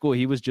in high school,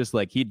 he was just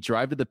like, he'd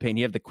drive to the paint.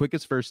 He had the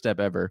quickest first step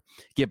ever,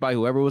 get by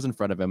whoever was in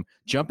front of him,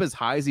 jump as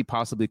high as he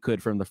possibly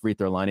could from the free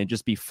throw line and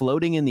just be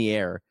floating in the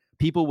air.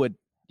 People would,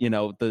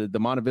 the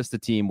Monte Vista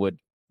team would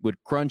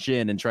crunch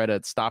in and try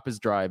to stop his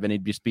drive. And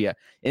he'd just be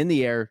in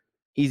the air,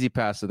 easy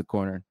pass to the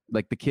corner.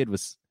 Like the kid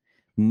was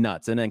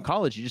nuts. And then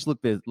college, he just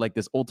looked like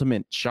this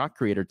ultimate shot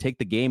creator, take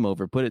the game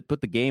over, put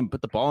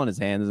the ball in his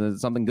hands and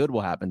something good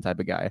will happen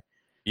type of guy.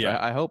 Yeah.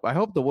 So I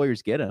hope the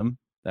Warriors get him.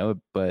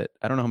 But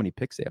I don't know how many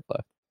picks they have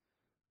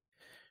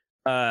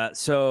left.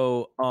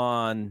 So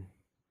let's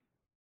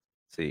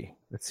see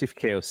if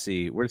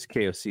KOC, where does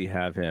KOC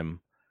have him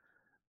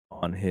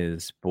on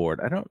his board?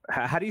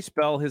 How do you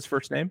spell his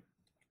first name?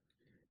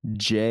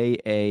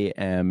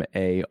 Jamaree.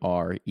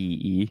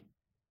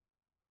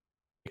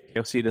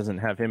 KOC doesn't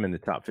have him in the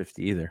top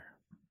 50 either.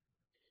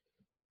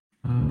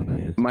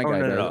 My guy.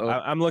 No.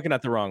 I'm looking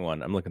at the wrong one.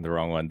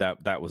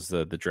 That was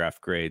the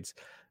draft grades.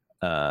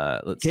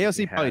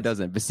 KOC probably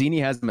doesn't.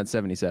 Vicini has them at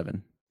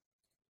 77.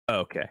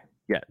 Okay.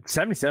 Yeah.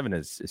 77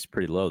 is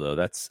pretty low though.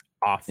 That's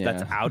off. Yeah.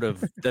 That's out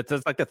of that's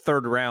like the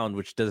third round,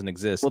 which doesn't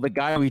exist. Well, the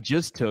guy we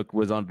just took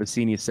was on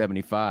Vicini's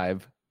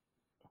 75.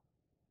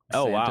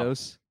 Oh,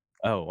 Santos.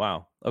 Wow. Oh,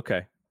 wow.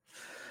 Okay.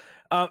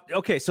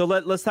 Okay. So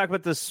let's talk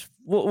about this.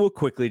 We'll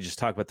quickly just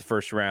talk about the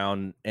first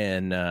round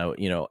and,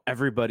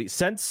 everybody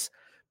since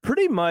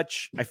pretty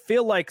much, I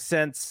feel like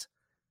since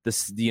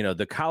this,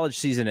 the college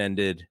season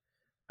ended,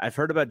 I've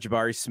heard about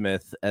Jabari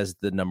Smith as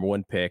the number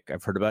one pick.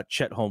 I've heard about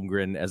Chet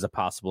Holmgren as a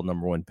possible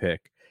number one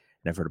pick.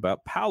 And I've heard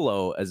about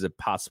Paolo as a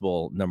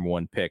possible number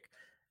one pick.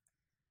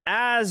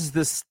 As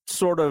this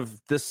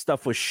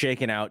stuff was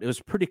shaken out, it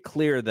was pretty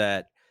clear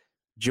that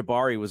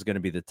Jabari was going to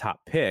be the top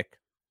pick.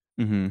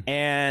 Mm-hmm.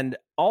 And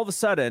all of a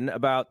sudden,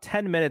 about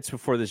 10 minutes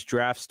before this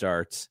draft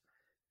starts,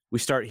 we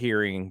start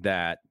hearing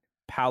that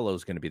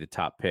Paolo's going to be the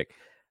top pick.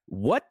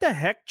 What the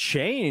heck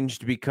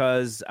changed?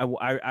 Because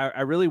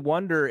I really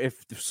wonder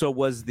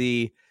was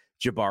the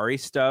Jabari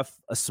stuff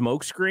a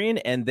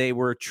smokescreen and they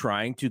were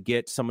trying to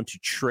get someone to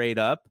trade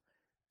up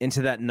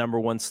into that number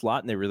one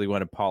slot and they really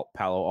wanted Paolo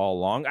all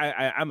along.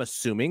 I'm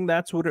assuming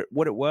that's what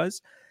it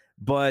was.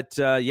 But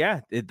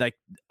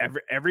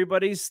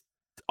everybody's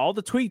all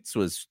the tweets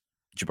was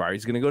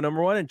Jabari's going to go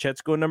number one and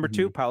Chet's going number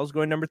two, Paolo's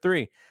going number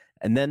three.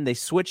 And then they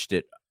switched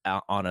it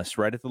on us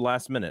right at the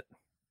last minute.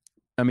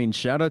 I mean,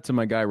 shout out to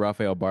my guy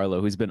Rafael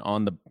Barlow, who's been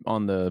on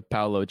the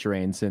Paolo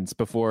train since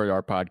before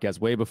our podcast,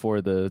 way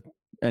before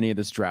any of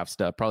this draft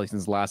stuff, probably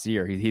since last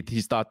year.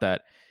 He's thought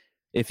that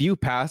if you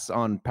pass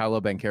on Paolo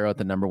Banchero at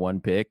the number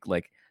one pick,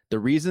 like the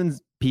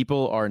reasons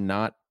people are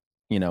not,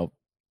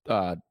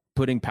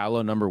 putting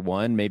Paolo number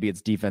one, maybe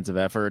it's defensive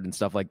effort and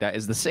stuff like that,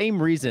 is the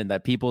same reason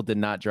that people did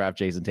not draft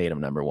Jason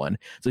Tatum number one.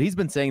 So he's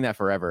been saying that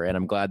forever, and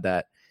I'm glad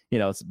that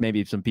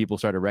maybe some people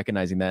started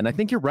recognizing that. And I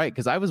think you're right,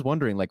 because I was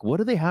wondering, like, what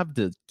do they have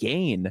to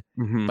gain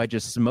by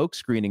just smoke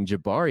screening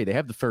Jabari? They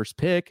have the first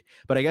pick,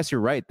 but I guess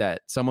you're right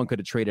that someone could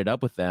have traded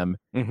up with them,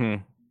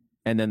 and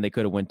then they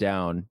could have went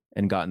down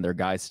and gotten their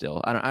guy still.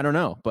 I don't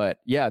know, but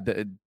yeah,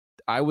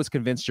 I was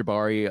convinced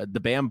Jabari. The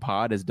BAM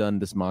Pod has done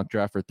this mock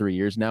draft for 3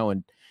 years now,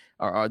 and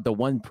the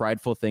one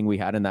prideful thing we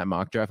had in that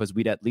mock draft was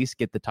we'd at least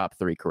get the top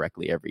three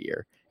correctly every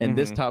year. And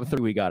this top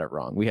three, we got it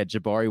wrong. We had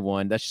Jabari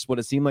one. That's just what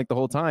it seemed like the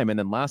whole time. And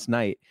then last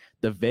night,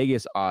 the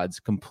Vegas odds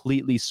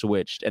completely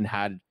switched and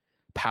had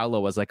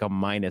Paolo as like a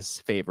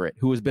minus favorite,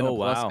 who has been a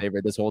plus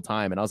favorite this whole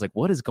time. And I was like,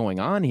 what is going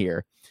on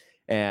here?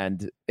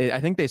 And I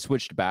think they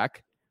switched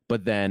back,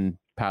 but then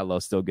Paolo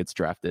still gets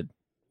drafted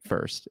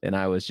first. And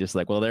I was just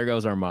like, well, there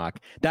goes our mock.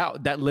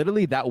 That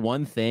literally that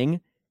one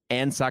thing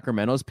and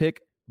Sacramento's pick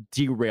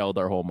derailed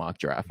our whole mock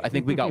draft. I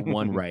think we got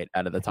one right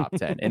out of the top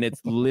 10. And it's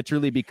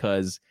literally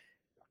because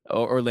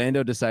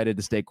Orlando decided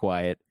to stay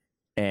quiet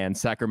and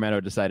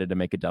Sacramento decided to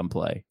make a dumb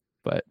play.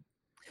 But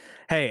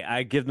hey,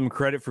 I give them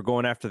credit for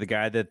going after the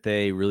guy that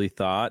they really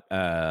thought.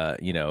 I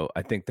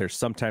think there's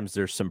some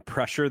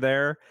pressure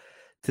there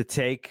to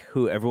take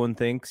who everyone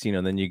thinks,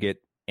 then you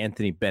get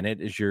Anthony Bennett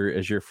as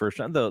your first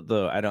round.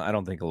 Though I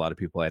don't think a lot of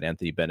people had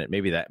Anthony Bennett.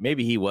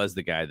 Maybe he was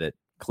the guy that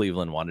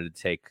Cleveland wanted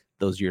to take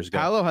those years ago.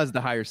 Paolo has the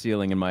higher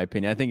ceiling, in my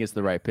opinion. I think it's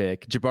the right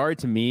pick. Jabari,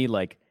 to me,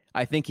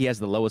 I think he has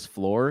the lowest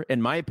floor.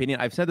 In my opinion,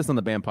 I've said this on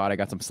the BAM Pod. I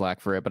got some slack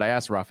for it, but I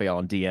asked Rafael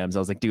on DMs. I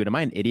was like, dude, am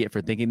I an idiot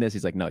for thinking this?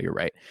 He's like, no, you're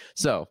right.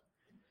 So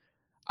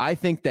I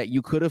think that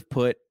you could have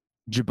put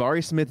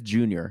Jabari Smith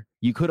Jr.,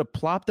 you could have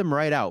plopped him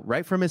right out,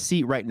 right from his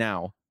seat right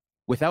now,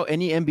 without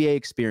any NBA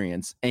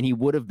experience, and he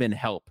would have been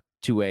help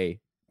to a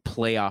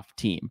playoff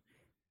team.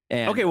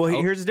 And, okay, well,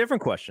 here's a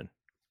different question.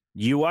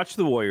 You watch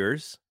the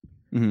Warriors.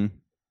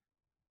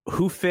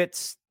 Who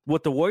fits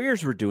what the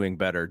Warriors were doing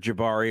better,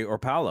 Jabari or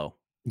Paolo?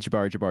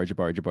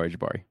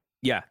 Jabari.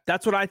 Yeah,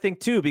 that's what I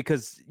think too,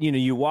 because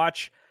you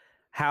watch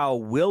how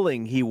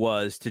willing he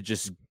was to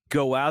just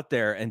go out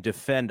there and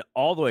defend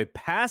all the way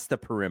past the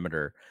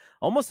perimeter,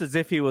 almost as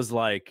if he was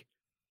like,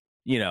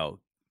 I'm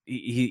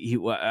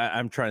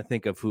trying to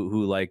think of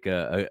who like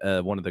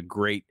one of the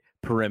great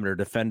perimeter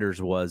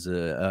defenders was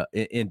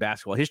in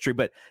basketball history,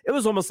 but it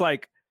was almost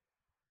like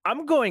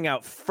I'm going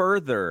out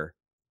further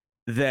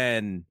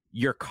than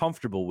you're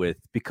comfortable with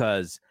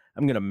because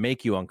I'm going to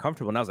make you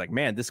uncomfortable. And I was like,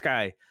 man, this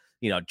guy,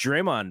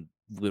 Draymond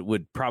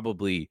would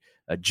probably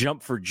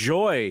jump for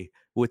joy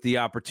with the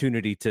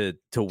opportunity to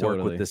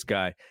work with this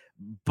guy.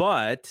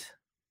 But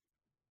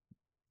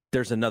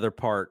there's another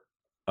part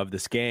of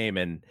this game,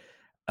 and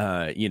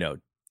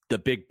the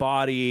big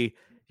body.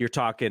 You're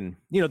talking,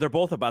 they're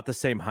both about the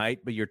same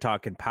height, but you're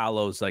talking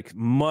Paolo's like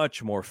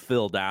much more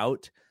filled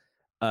out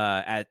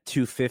at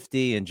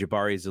 250, and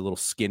Jabari's a lot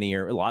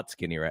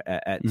skinnier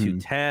at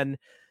 210.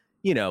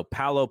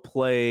 Paolo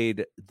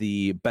played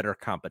the better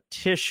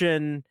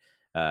competition,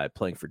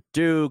 playing for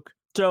Duke.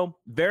 So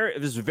it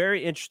was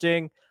very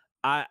interesting.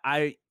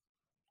 I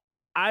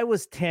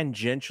was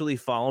tangentially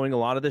following a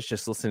lot of this,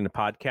 just listening to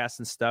podcasts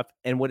and stuff.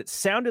 And what it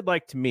sounded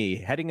like to me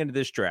heading into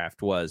this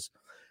draft was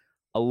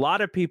a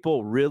lot of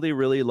people really,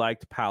 really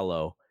liked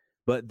Paolo,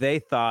 but they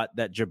thought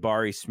that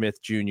Jabari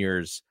Smith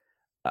Jr.'s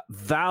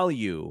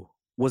value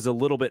was a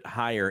little bit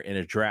higher in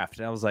a draft.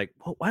 And I was like,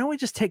 well, why don't we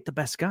just take the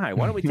best guy?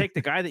 Why don't we take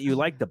the guy that you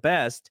like the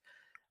best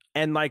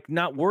and like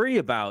not worry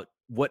about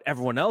what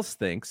everyone else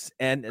thinks?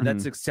 And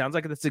it sounds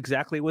like that's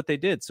exactly what they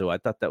did. So I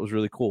thought that was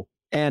really cool.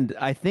 And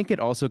I think it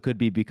also could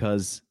be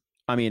because,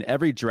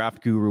 every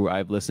draft guru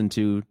I've listened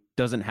to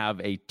doesn't have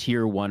a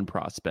tier 1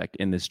 prospect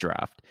in this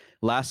draft.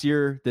 Last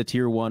year, the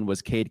tier 1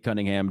 was Cade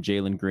Cunningham,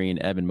 Jalen Green,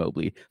 Evan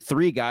Mobley.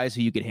 3 guys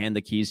who you could hand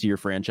the keys to your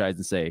franchise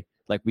and say,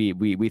 like,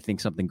 we think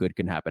something good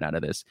can happen out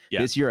of this.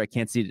 Yeah. This year, I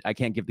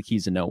can't give the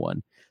keys to no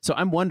one. So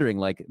I'm wondering,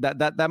 like,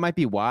 that might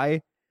be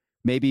why.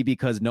 Maybe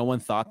because no one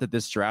thought that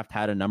this draft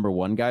had a number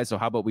 1 guy. So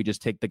how about we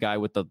just take the guy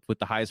with the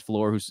highest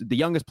floor, who's the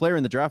youngest player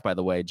in the draft, by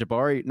the way.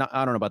 Jabari,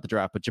 I don't know about the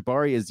draft, but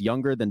Jabari is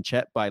younger than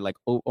Chet by like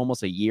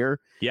almost a year.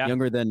 Yeah.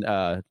 Younger than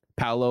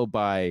Paolo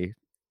by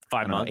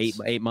 5 months.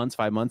 8 months,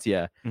 5 months.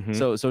 Yeah. Mm-hmm.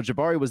 So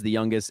Jabari was the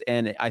youngest,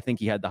 and I think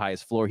he had the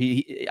highest floor.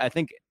 I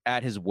think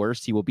at his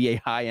worst, he will be a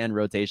high-end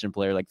rotation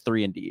player, like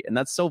 3-and-D. And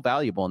that's so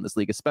valuable in this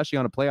league, especially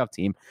on a playoff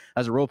team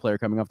as a role player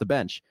coming off the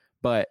bench.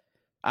 But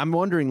I'm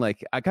wondering,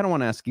 like, I kind of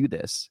want to ask you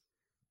this.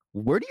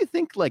 Where do you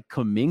think like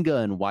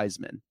Kuminga and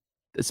Wiseman,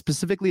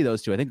 specifically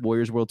those two? I think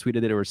Warriors World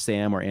tweeted it, or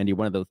Sam or Andy,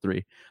 one of those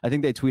 3. I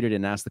think they tweeted it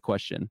and asked the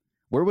question,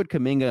 where would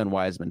Kuminga and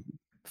Wiseman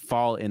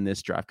fall in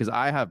this draft? Because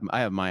I have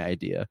my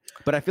idea,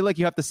 but I feel like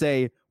you have to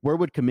say, where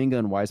would Kuminga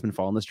and Wiseman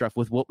fall in this draft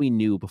with what we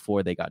knew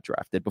before they got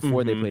drafted,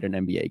 before they played an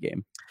NBA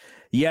game?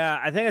 Yeah,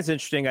 I think that's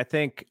interesting. I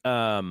think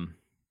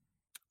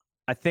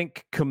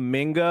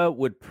Kuminga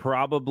would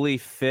probably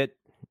fit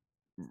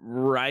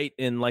right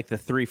in like the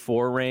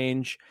 3-4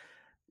 range.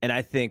 And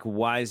I think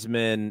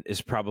Wiseman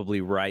is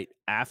probably right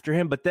after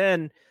him. But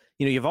then,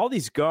 you have all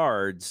these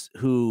guards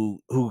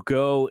who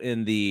go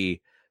in the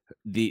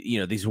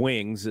these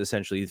wings,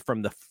 essentially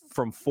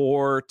from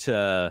 4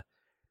 to,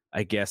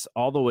 I guess,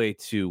 all the way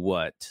to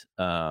what,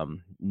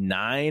 9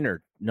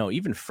 or no,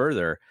 even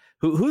further.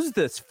 Who's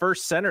this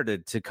first center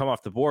to come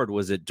off the board?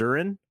 Was it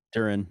Duren?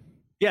 Duren.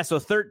 Yeah. So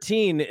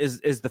 13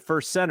 is the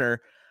first center.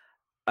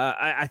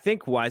 I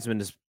think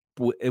Wiseman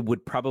it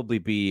would probably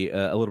be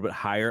a little bit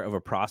higher of a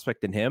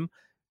prospect than him,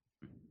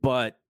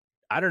 but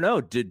I don't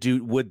know.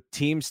 Would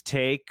teams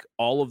take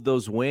all of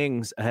those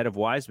wings ahead of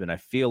Wiseman? I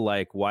feel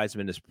like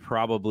Wiseman is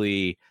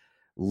probably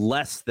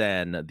less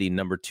than the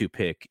number 2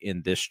 pick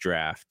in this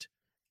draft.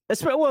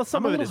 Well,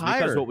 some of it is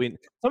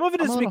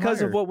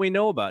because of what we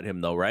know about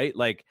him, though, right?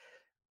 Like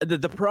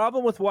the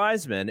problem with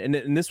Wiseman,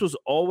 and this was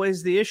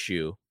always the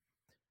issue,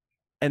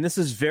 and this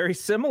is very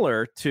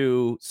similar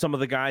to some of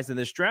the guys in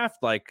this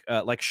draft, like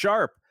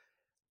Sharp,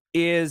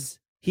 is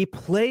he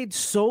played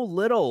so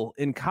little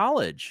in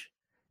college.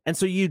 And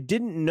so you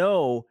didn't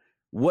know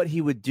what he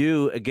would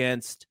do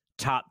against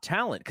top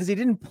talent because he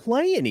didn't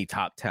play any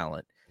top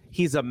talent.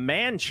 He's a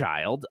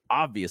man-child.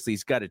 Obviously,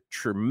 he's got a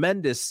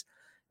tremendous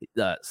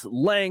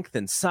length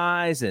and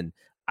size. And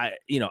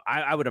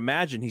I would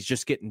imagine he's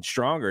just getting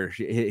stronger.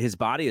 His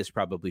body is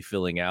probably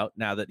filling out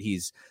now that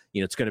he's,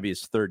 it's going to be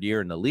his 3rd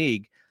year in the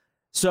league.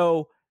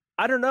 So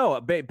I don't know.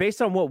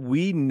 Based on what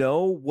we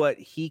know, what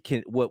he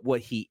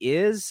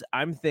is,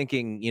 I'm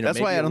thinking, that's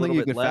why I don't think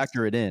you can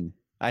factor it in.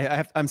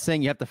 I'm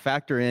saying you have to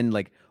factor in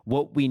like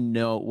what we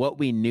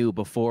knew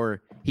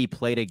before he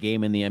played a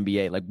game in the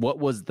NBA. Like what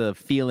was the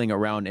feeling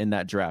around in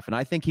that draft? And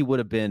I think he would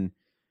have been,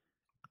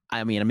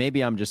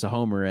 maybe I'm just a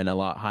homer and a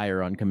lot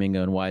higher on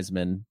Kuminga and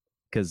Wiseman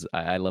because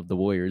I love the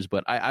Warriors,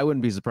 but I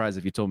wouldn't be surprised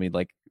if you told me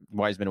like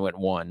Wiseman went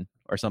 1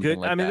 or something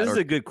like that. This is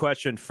a good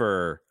question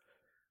for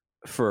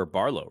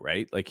Barlow,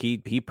 right? Like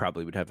he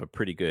probably would have a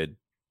pretty good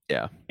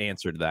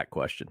answer to that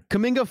question.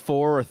 Kuminga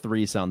 4 or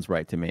 3 sounds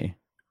right to me.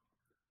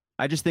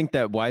 I just think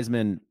that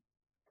Wiseman,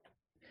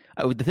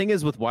 the thing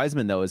is with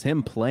Wiseman though, is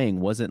him playing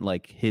wasn't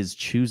like his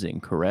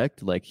choosing,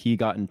 correct? Like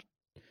there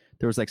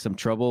was like some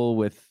trouble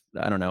with,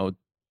 I don't know.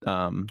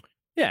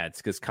 Yeah, it's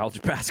because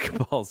college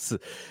basketball's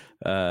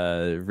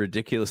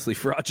ridiculously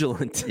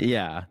fraudulent.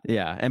 Yeah.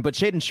 But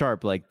Shaedon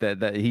Sharp, like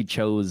that he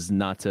chose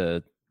not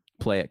to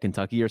play at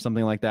Kentucky or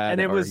something like that.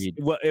 And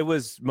it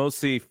was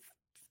mostly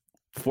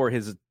for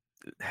his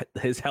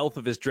his health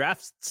of his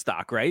draft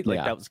stock, right?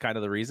 Like that was kind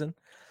of the reason.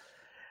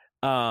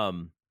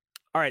 All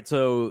right,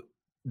 so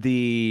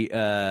the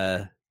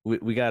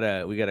we got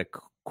a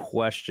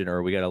question,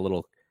 or we got a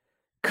little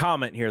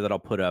comment here that I'll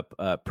put up.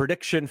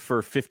 Prediction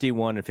for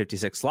 51 and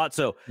 56 slots.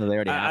 So they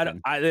already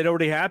happened. It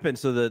already happened.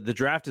 So the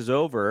draft is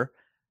over,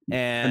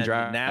 and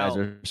draft now guys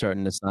are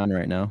starting to sign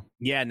right now.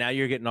 Yeah, now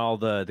you're getting all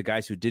the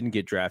guys who didn't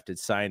get drafted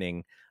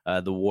signing.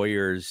 The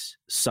Warriors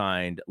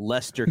signed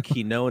Lester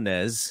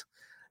Quinones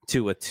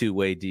to a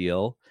 2-way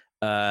deal.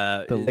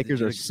 The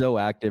Lakers are so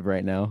active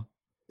right now.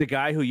 The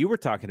guy who you were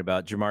talking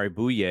about, Jamari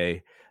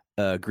Bouye,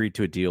 agreed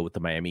to a deal with the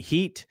Miami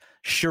Heat.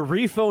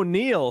 Sharif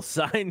O'Neal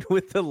signed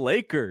with the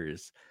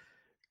Lakers.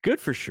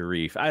 Good for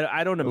Sharif.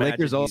 I don't imagine.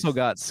 Lakers also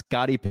got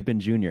Scottie Pippen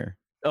Jr.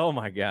 Oh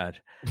my God.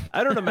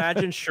 I don't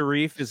imagine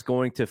Sharif is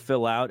going to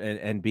fill out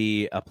and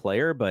be a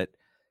player, but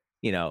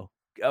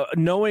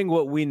knowing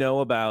what we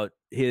know about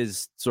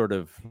his sort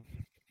of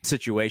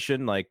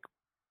situation, like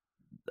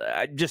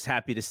I'm just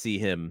happy to see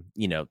him,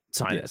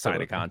 sign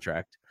a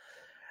contract.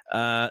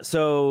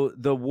 So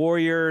the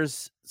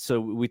Warriors, so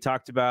we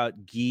talked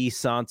about Guy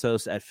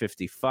Santos at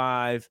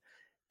 55,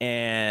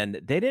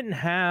 and they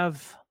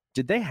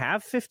did they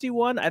have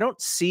 51? I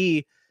don't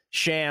see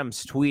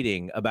Shams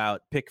tweeting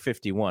about pick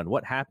 51.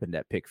 What happened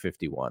at pick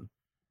 51?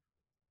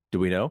 Do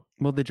we know?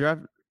 Well, the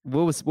draft,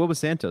 what was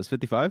Santos?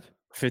 55?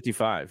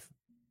 55.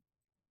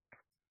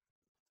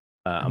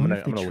 I'm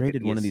gonna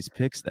traded one of these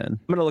picks then. I'm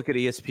gonna look at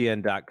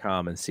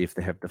ESPN.com and see if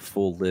they have the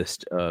full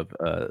list of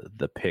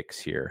the picks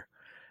here.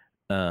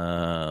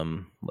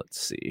 Let's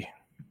see.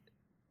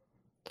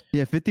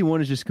 Yeah,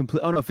 51 is just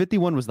complete. Oh no,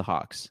 51 was the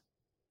Hawks.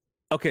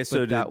 Okay,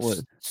 so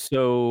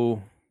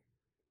the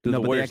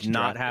Warriors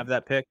not have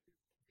that pick?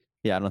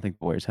 Yeah, I don't think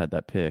the Warriors had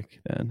that pick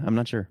then. I'm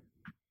not sure.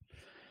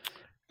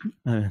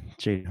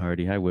 Jaden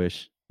Hardy, I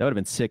wish. That would have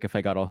been sick if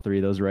I got all three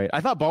of those right. I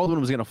thought Baldwin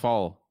was going to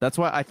fall. That's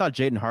why I thought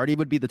Jaden Hardy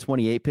would be the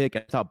 28 pick.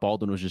 I thought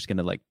Baldwin was just going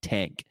to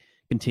tank,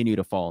 continue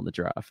to fall in the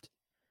draft.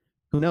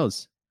 Who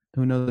knows?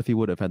 Who knows if he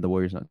would have had the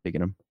Warriors not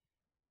taken him?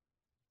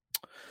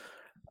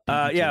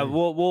 Yeah,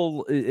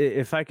 we'll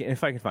if I can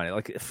find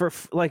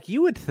it.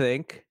 You would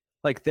think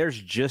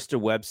there's just a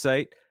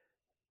website,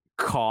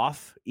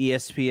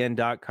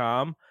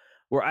 ESPN.com,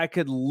 where I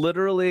could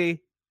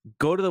literally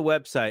go to the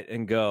website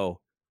and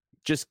go,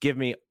 just give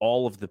me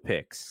all of the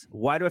picks.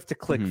 Why do I have to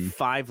click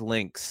 5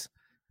 links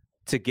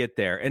to get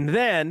there? And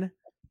then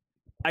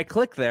I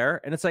click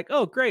there and it's like,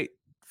 oh, great.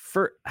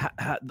 For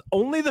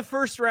only the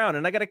first round.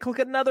 And I got to click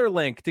another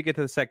link to get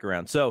to the second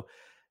round. So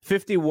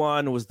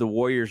 51 was the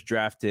Warriors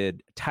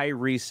drafted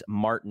Tyrese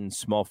Martin,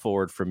 small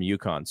forward from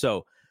UConn.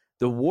 So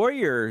the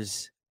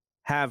Warriors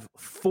have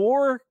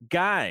 4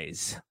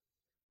 guys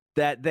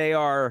that they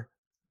are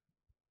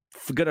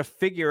going to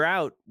figure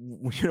out,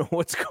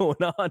 what's going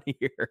on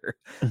here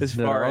as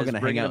far as going to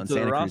hang out in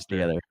Santa Cruz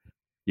together.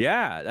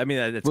 Yeah, I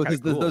mean that's because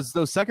cool.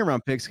 those second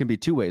round picks can be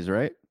 2 ways,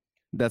 right?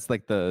 That's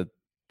like the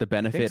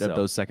benefit of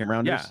those second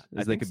rounders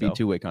is they could be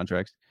 2-way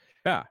contracts.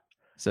 Yeah.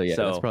 So yeah,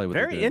 that's probably what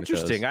very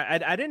interesting.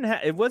 I didn't have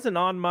it wasn't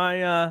on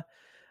my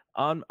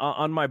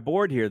on my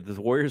board here that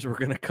the Warriors were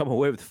going to come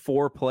away with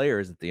 4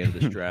 players at the end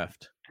of this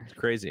draft. It's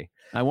crazy.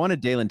 I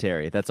wanted Dalen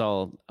Terry. That's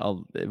all.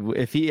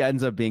 If he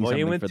ends up being something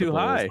he went for too the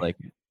Bulls, high.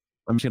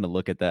 I'm just gonna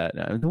look at that.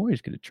 The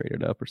Warriors could have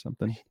traded up or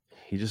something.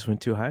 He just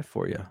went too high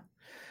for you.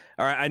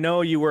 All right, I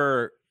know you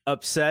were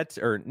upset,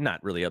 or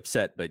not really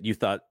upset, but you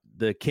thought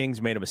the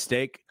Kings made a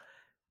mistake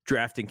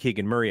drafting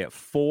Keegan Murray at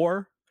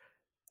 4.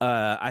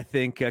 I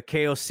think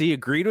KOC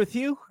agreed with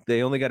you.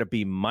 They only got a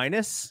B-.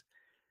 Jaden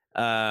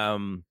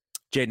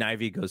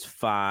Ivey goes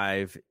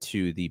 5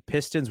 to the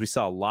Pistons. We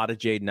saw a lot of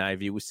Jaden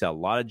Ivey. We saw a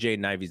lot of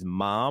Jaden Ivey's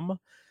mom.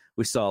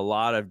 We saw a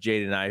lot of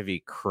Jaden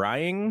Ivey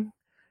crying.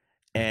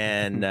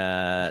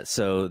 And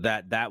so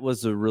that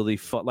was a really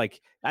fun,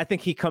 I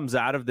think he comes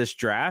out of this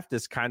draft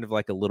as kind of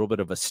like a little bit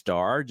of a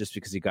star just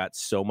because he got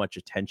so much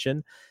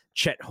attention.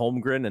 Chet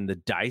Holmgren and the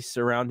dice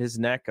around his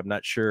neck. I'm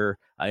not sure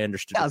I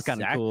understood. That was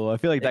kind of cool. I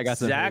feel like that got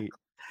some hate.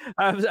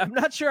 I'm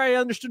not sure I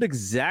understood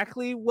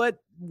exactly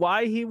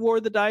why he wore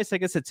the dice. I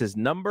guess it's his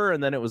number,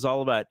 and then it was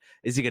all about,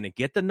 is he going to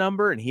get the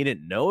number? And he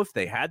didn't know if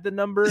they had the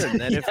number,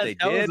 and then if they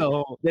did,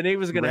 then he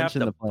was going to have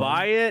to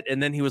buy it.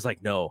 And then he was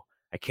like, "No,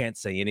 I can't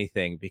say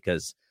anything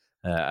because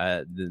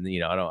I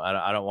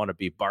don't want to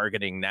be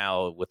bargaining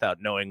now without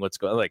knowing what's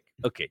going." Like,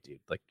 okay, dude,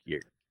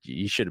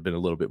 you should have been a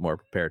little bit more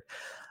prepared.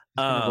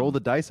 Roll the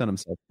dice on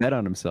himself, bet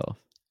on himself,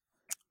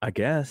 I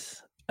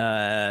guess.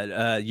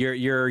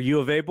 Your U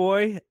of A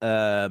boy,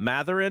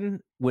 Matherin,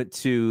 went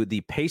to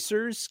the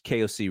Pacers.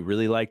 KOC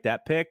really liked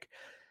that pick.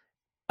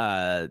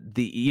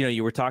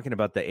 You were talking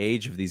about the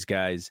age of these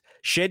guys.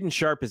 Shaedon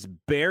Sharpe is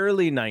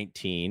barely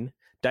 19.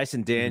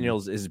 Dyson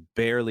Daniels is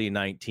barely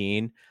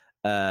 19.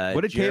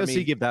 What did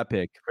KOC give that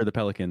pick for the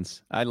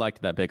Pelicans? I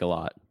liked that pick a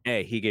lot.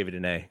 A. He gave it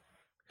an A.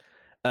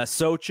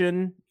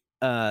 Sohan.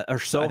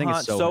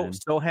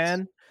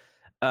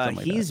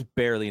 He's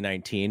barely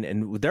 19,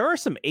 and there are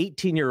some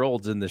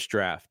 18-year-olds in this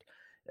draft.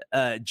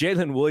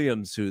 Jalen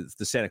Williams, who's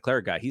the Santa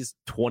Clara guy, he's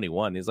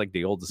 21. He's like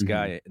the oldest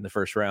guy in the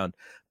first round.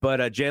 But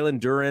Jalen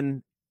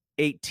Duren,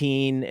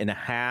 18 and a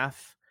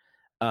half.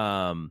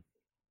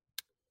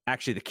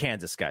 Actually, the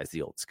Kansas guy is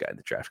the oldest guy in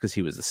the draft because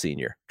he was the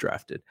senior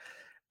drafted.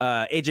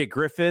 AJ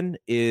Griffin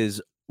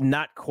is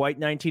not quite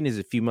 19, is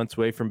a few months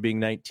away from being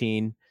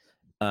 19.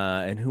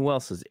 And who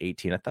else is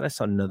 18? I thought I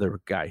saw another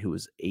guy who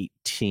was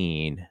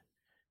 18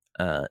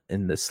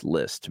 in this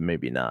list.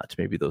 Maybe not.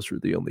 Maybe those were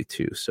the only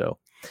two. So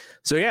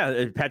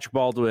yeah, Patrick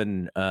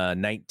Baldwin,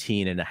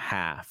 19 and a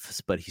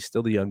half, but he's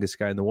still the youngest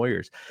guy in the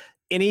Warriors.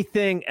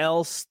 Anything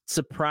else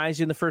surprise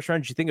you in the first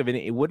round? Did you think of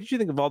any? What did you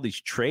think of all these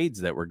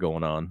trades that were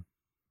going on?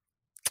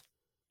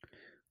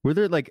 Were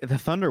there like the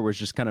Thunder was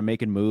just kind of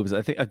making moves?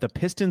 I think the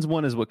Pistons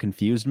one is what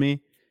confused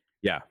me.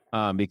 Yeah,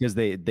 because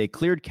they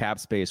cleared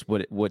cap space.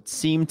 What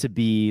seemed to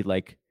be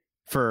like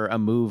for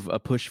a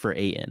push for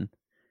Ayton,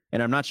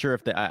 and I'm not sure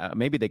if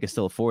maybe they could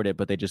still afford it,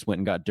 but they just went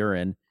and got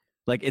Duren.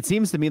 Like it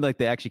seems to me like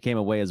they actually came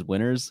away as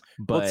winners.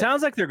 But well, it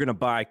sounds like they're going to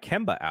buy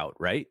Kemba out,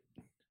 right?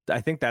 I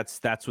think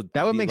that's what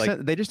that would make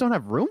sense. They just don't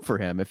have room for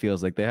him. It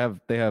feels like they have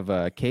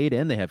Cade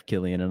and they have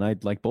Killian, and I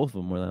like both of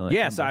them more than I like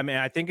yes. Kemba. I mean,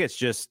 I think it's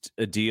just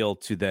a deal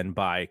to then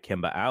buy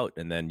Kemba out,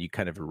 and then you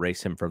kind of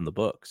erase him from the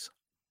books.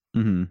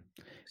 Mm-hmm.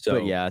 So,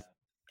 but yeah,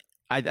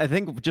 I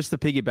think just to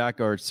piggyback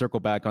or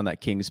circle back on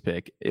that Kings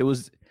pick, it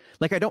was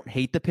like I don't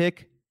hate the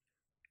pick.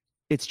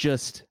 It's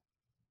just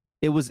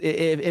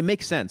it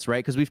makes sense,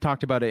 right? Because we've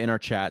talked about it in our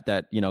chat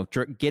that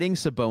getting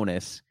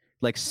Sabonis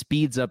like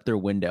speeds up their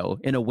window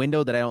in a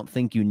window that I don't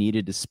think you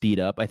needed to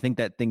speed up. I think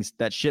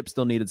that ship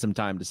still needed some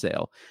time to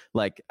sail.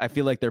 Like I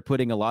feel like they're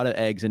putting a lot of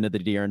eggs into the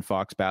De'Aaron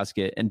Fox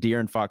basket, and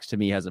De'Aaron Fox to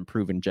me hasn't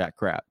proven jack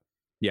crap.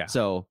 Yeah.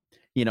 So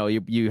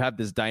you have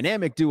this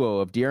dynamic duo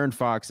of De'Aaron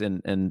Fox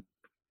and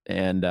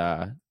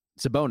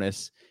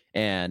Sabonis,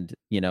 and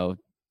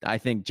I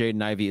think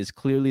Jaden Ivey is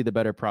clearly the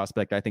better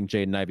prospect. I think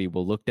Jaden Ivey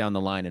will look down the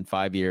line in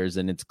 5 years,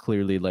 and it's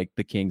clearly like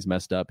the Kings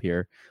messed up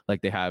here,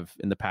 like they have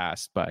in the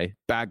past by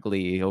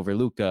Bagley over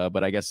Luka.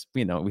 But I guess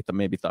we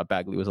maybe thought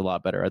Bagley was a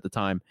lot better at the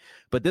time.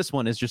 But this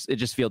one is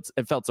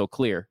it felt so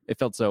clear. It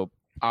felt so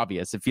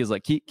obvious. It feels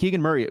like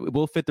Keegan Murray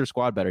will fit their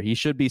squad better. He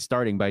should be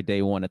starting by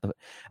day one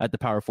at the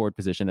power forward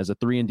position as a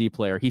 3-and-D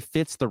player. He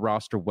fits the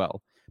roster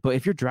well. But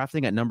if you're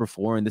drafting at number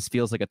 4 and this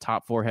feels like a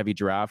top 4 heavy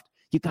draft,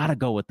 you got to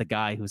go with the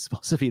guy who's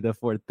supposed to be the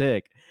 4th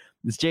pick.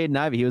 It's Jaden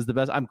Ivey. He was the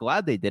best. I'm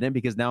glad they didn't,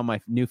 because now my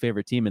new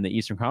favorite team in the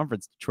Eastern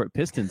Conference, Detroit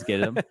Pistons,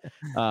 get him.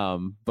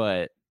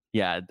 But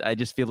yeah, I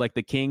just feel like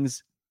the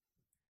Kings,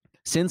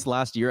 since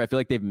last year, I feel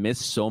like they've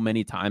missed so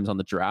many times on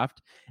the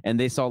draft, and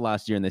they saw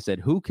last year and they said,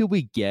 who could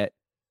we get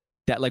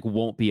that like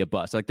won't be a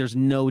bust? Like there's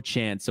no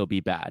chance he'll be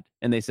bad.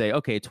 And they say,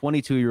 okay,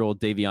 22-year-old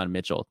Davion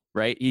Mitchell,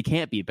 right? He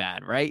can't be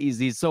bad, right?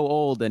 He's so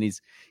old, and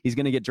he's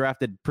going to get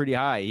drafted pretty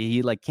high.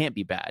 He like can't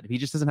be bad. He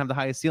just doesn't have the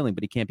highest ceiling,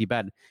 but he can't be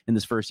bad in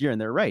this first year. And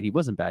they're right. He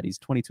wasn't bad. He's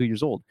 22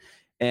 years old.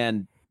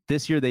 And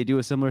this year they do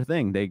a similar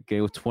thing. They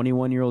go with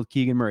 21-year-old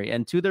Keegan Murray.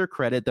 And to their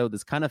credit, though,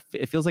 this kind of,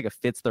 it feels like it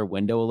fits their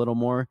window a little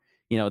more.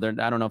 I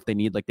don't know if they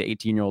need like the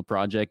 18-year-old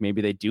project.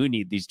 Maybe they do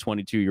need these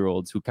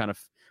 22-year-olds who kind of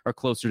are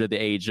closer to the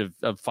age of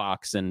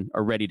Fox and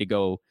are ready to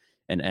go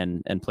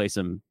and play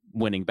some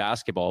winning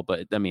basketball.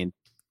 But I mean,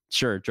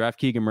 sure, draft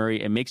Keegan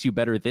Murray. It makes you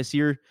better this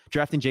year.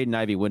 Drafting Jaden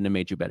Ivey wouldn't have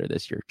made you better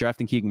this year.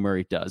 Drafting Keegan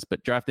Murray does,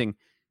 but drafting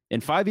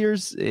in 5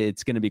 years,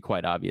 it's going to be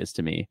quite obvious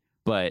to me.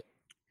 But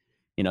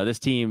this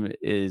team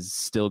is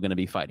still going to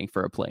be fighting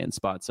for a play-in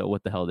spot. So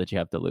what the hell did you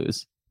have to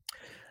lose?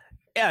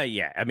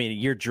 Yeah. I mean,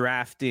 you're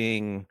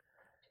drafting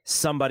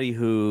somebody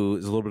who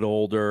is a little bit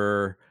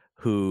older,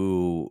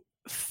 who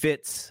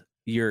fits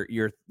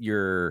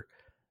your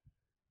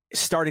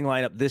starting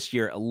lineup this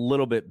year a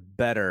little bit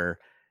better.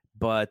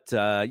 But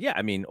yeah,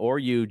 I mean, or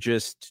you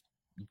just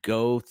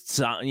go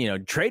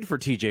trade for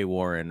TJ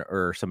Warren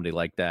or somebody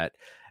like that.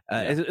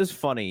 It was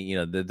funny,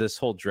 this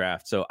whole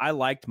draft. So I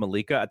liked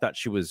Malika. I thought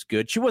she was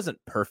good. She wasn't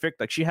perfect.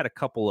 Like she had a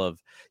couple of,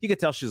 you could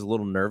tell she was a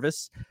little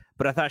nervous,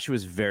 but I thought she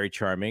was very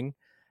charming.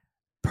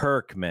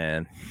 Perk,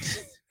 man.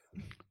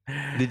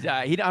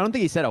 I don't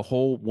think he said a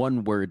whole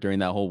one word during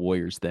that whole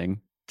Warriors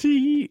thing.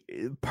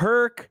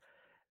 Perk,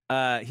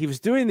 he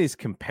was doing these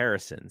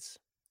comparisons.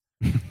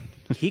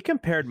 He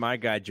compared my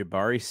guy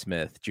Jabari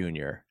Smith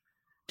Jr.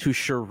 to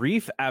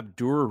Sharif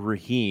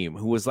Abdur-Rahim,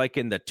 who was like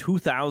in the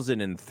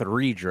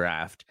 2003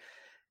 draft.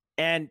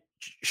 And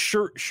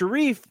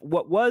Sharif,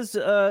 what was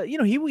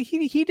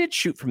he did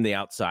shoot from the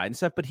outside and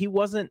stuff, but he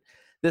wasn't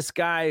this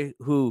guy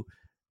who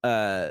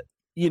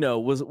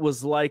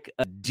was like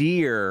a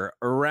deer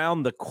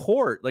around the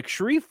court. Like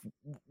Sharif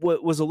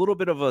was a little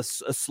bit of a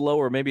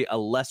slower, maybe a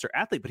lesser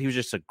athlete, but he was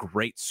just a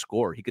great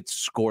scorer. He could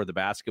score the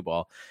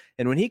basketball.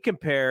 And when he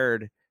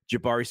compared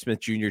Jabari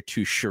Smith Jr.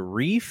 to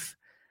Sharif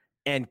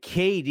and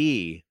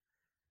KD,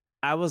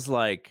 I was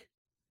like,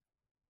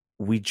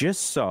 we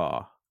just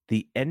saw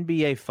the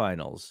NBA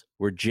Finals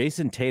where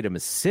Jason Tatum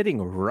is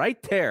sitting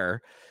right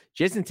there.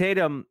 Jason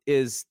Tatum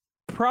is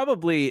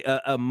probably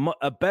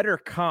a better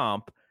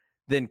comp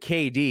than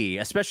KD,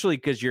 especially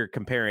because you're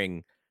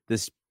comparing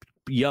this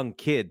young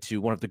kid to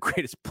one of the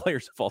greatest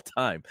players of all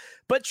time.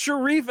 But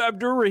Sharif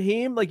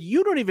Abdur-Rahim, like,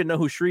 you don't even know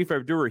who Sharif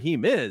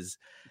Abdur-Rahim is.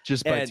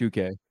 Just by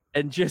 2K.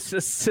 And just,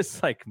 it's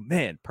just like,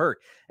 man,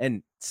 perk.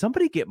 And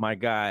somebody get my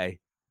guy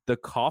the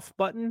cough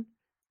button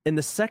in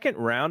the second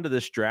round of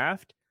this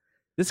draft.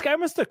 This guy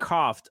must have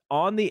coughed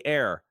on the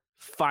air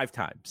 5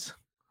 times.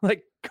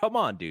 Like, come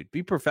on, dude,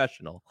 be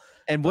professional.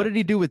 And what did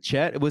he do with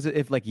Chet? Was it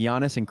if like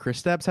Giannis and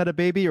Kristaps had a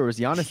baby, or was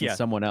Giannis and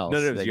someone else? No,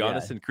 it was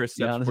Giannis and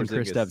Kristaps. Giannis and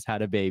Kristaps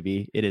had a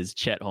baby. It is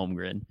Chet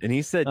Holmgren. And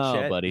he said, oh,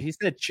 Chet, buddy. He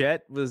said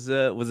Chet was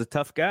a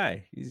tough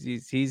guy.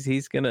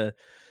 He's gonna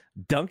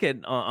dunk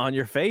it on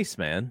your face,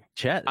 man.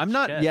 Chet. I'm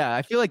not. Chet. Yeah,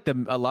 I feel like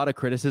a lot of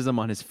criticism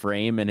on his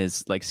frame and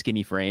his like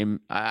skinny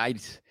frame. I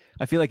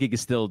feel like he could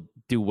still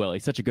do well.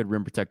 He's such a good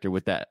rim protector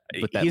with that.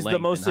 He's the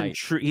most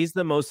he's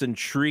the most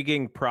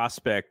intriguing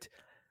prospect,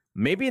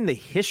 maybe in the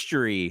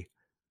history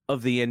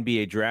of the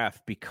NBA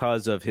draft,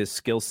 because of his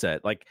skill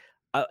set. Like,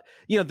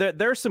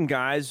 there are some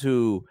guys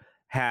who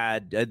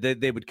had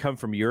they would come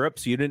from Europe,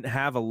 so you didn't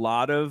have a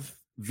lot of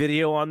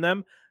video on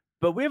them.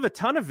 But we have a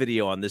ton of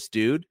video on this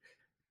dude.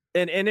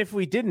 And if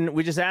we didn't,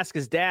 we just ask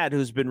his dad,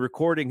 who's been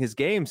recording his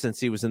game since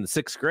he was in the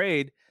 6th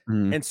grade.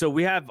 Mm. And so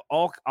we have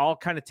all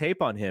kind of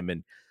tape on him.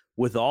 And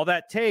with all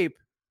that tape,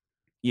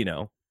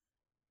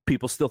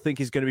 people still think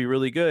he's going to be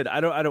really good.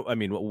 I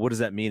mean, what does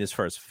that mean as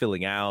far as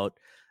filling out?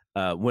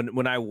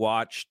 When I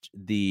watched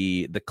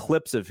the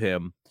clips of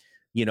him,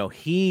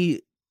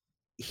 he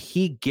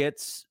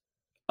gets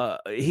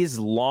his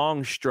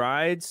long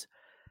strides.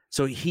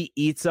 So he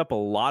eats up a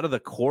lot of the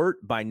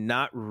court by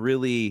not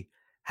really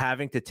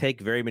having to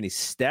take very many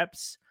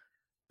steps.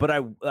 But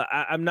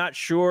I'm not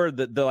sure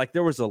that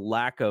there was a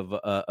lack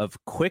of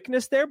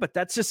quickness there, but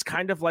that's just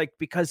kind of like,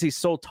 because he's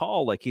so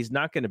tall, like he's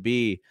not going to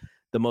be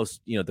the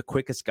most, the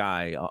quickest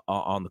guy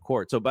on the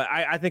court. So, but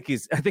I think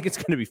it's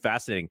going to be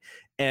fascinating.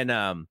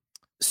 And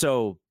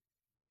so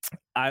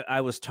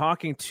I was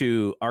talking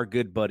to our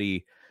good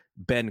buddy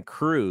Ben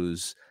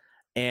Cruz,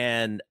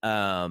 and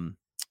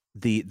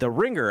the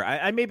Ringer.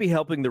 I may be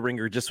helping the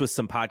Ringer just with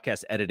some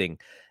podcast editing.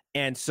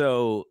 And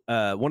so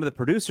one of the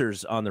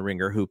producers on the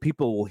Ringer, who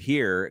people will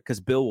hear because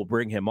Bill will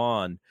bring him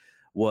on,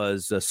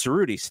 was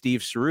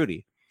Steve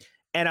Cerruti.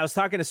 And I was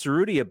talking to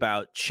Cerruti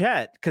about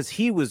Chet, because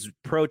he was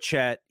pro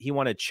Chet. He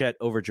wanted Chet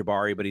over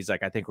Jabari, but he's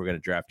like, I think we're going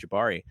to draft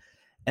Jabari.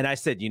 And I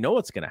said,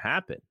 what's going to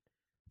happen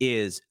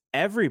is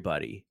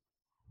everybody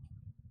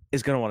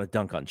is going to want to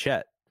dunk on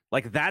Chet.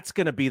 Like, that's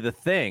going to be the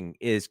thing,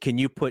 is can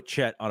you put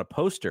Chet on a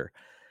poster?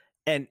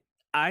 And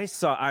I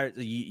saw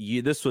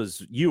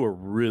you were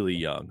really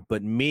young,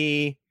 but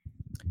me,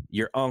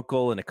 your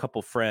uncle, and a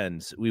couple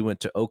friends, we went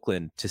to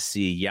Oakland to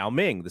see Yao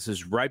Ming. This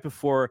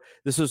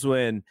was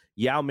when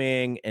Yao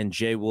Ming and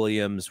Jay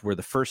Williams were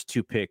the first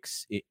 2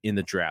 picks in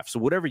the draft. So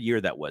whatever year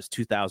that was,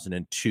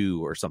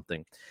 2002 or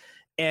something.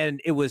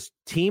 And it was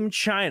Team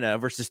China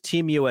versus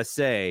Team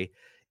USA.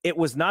 It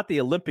was not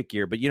the Olympic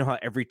year, but you know how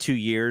every 2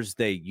 years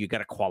you got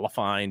to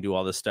qualify and do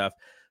all this stuff.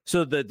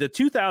 So the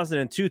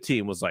 2002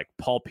 team was like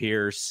Paul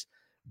Pierce,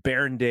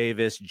 Baron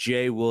Davis,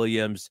 Jay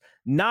Williams.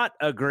 Not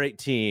a great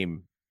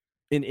team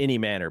in any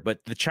manner, but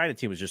the China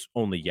team was just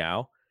only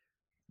Yao.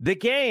 The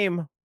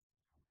game,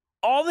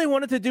 all they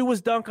wanted to do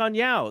was dunk on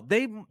Yao.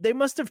 They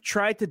must have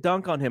tried to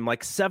dunk on him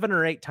like 7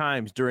 or 8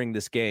 times during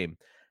this game.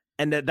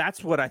 And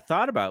that's what I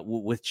thought about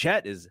with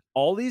Chet, is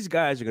all these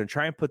guys are going to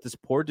try and put this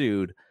poor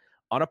dude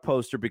on a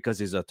poster because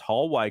he's a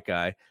tall white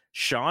guy.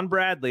 Sean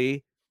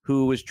Bradley,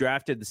 who was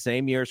drafted the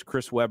same year as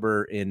Chris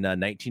Webber in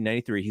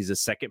 1993. He's the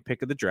 2nd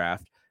pick of the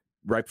draft,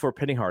 right before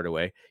Penny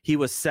Hardaway. He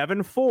was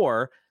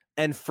 7'4"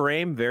 and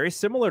frame very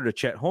similar to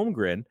Chet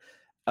Holmgren.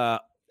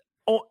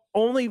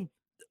 Only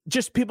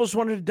just people just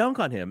wanted to dunk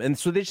on him. And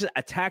so they just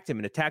attacked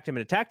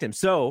him.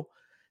 So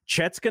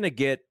Chet's going to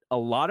get a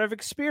lot of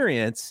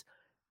experience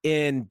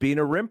in being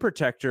a rim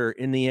protector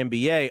in the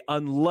NBA,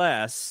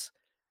 unless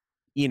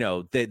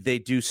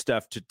they do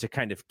stuff to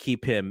kind of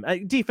keep him.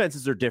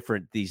 Defenses are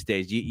different these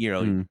days.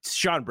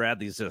 Sean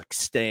Bradley's like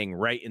staying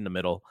right in the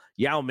middle.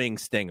 Yao Ming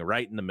staying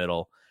right in the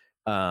middle.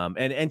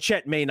 And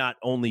Chet may not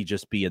only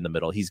just be in the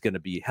middle. He's going to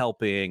be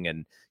helping,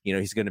 and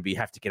he's going to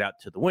have to get out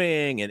to the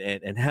wing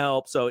and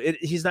help. So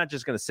he's not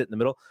just going to sit in the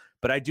middle.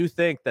 But I do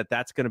think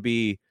that's going to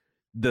be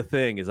the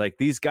thing, is like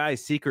these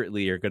guys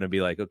secretly are going to be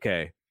like,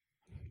 okay,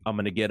 I'm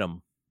going to get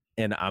him,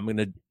 and I'm going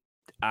to.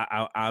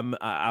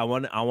 I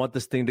want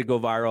this thing to go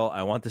viral.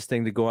 I want this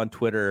thing to go on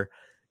Twitter.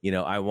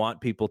 I want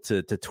people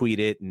to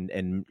tweet it,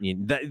 and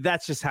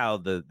that's just how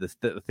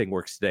the thing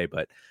works today.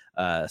 But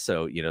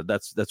so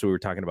that's what we were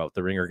talking about with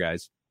the Ringer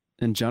guys.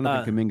 And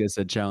Jonathan Kuminga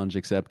said challenge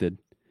accepted.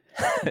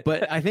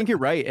 But I think you're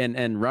right.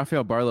 And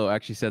Rafael Barlow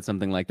actually said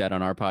something like that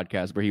on our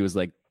podcast, where he was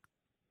like,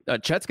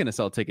 Chet's going to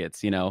sell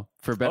tickets,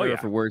 for better or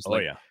for worse.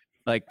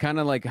 Like kind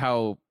of like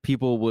how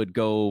people would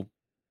go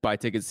buy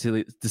tickets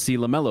to see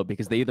LaMelo,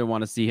 because they either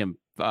want to see him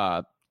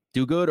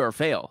do good or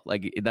fail.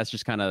 Like, that's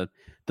just kind of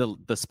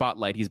the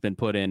spotlight he's been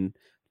put in,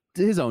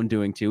 to his own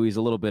doing too. He's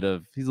a little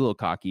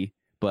cocky,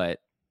 but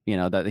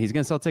that he's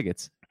going to sell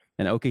tickets,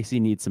 and OKC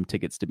needs some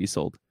tickets to be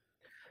sold.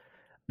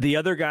 The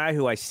other guy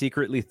who I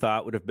secretly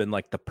thought would have been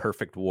like the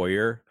perfect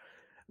Warrior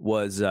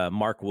was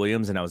Mark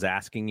Williams, and I was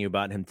asking you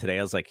about him today.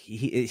 I was like,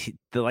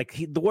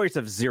 the Warriors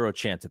have zero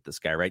chance at this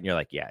guy, right? And you're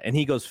like, yeah. And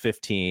he goes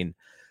 15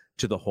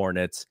 to the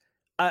Hornets.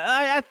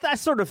 I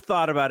sort of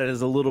thought about it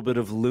as a little bit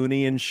of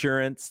Looney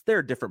insurance. They're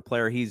a different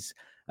player. He's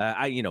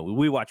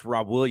we watched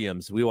Rob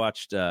Williams. We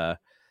watched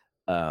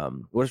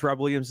what's Rob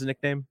Williams'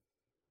 nickname?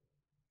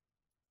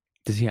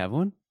 Does he have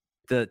one?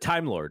 The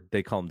Time Lord.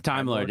 They call him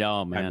Time Lord.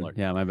 Oh man,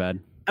 yeah, my bad.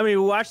 I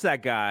mean, we watched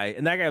that guy,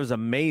 and that guy was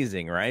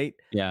amazing, right?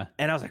 Yeah.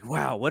 And I was like,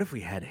 wow, what if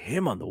we had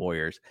him on the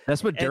Warriors?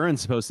 That's what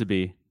Duran's supposed to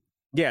be.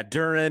 Yeah,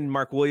 Duran,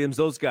 Mark Williams,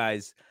 those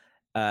guys.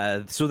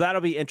 So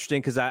that'll be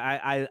interesting because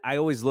I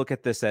always look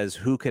at this as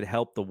who could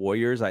help the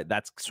Warriors.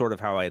 That's sort of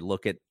how I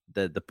look at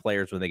the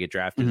players when they get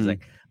drafted. It's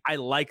like I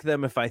like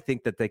them if I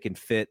think that they can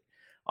fit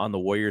on the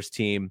Warriors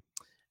team,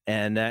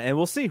 and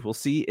we'll see. We'll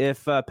see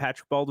if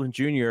Patrick Baldwin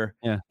Jr.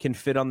 Can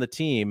fit on the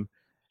team.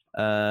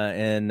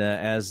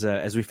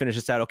 As we finish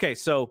this out, okay.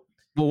 So,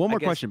 one more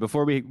question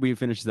before we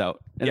finish this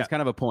out, and it's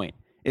kind of a point.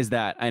 Is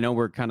that I know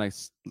we're kind of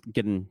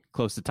getting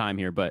close to time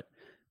here, but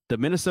the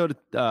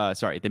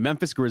the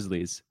Memphis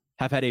Grizzlies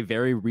have had a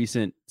very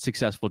recent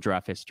successful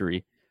draft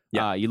history.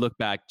 Yeah, you look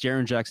back,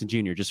 Jaren Jackson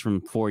Jr. just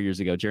from 4 years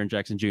ago, Jaren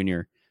Jackson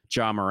Jr.,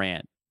 Ja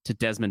Morant, to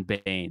Desmond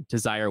Bane, to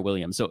Zaire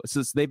Williams. So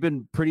they've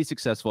been pretty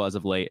successful as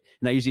of late,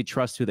 and I usually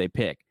trust who they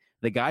pick.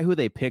 The guy who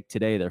they picked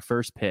today, their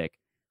first pick,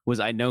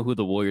 I know who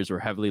the Warriors were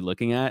heavily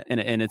looking at,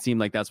 and it seemed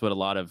like that's what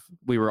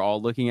we were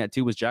all looking at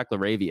too, was Jack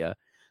LaRavia.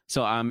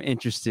 So I'm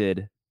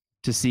interested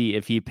to see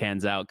if he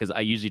pans out, because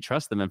I usually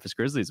trust the Memphis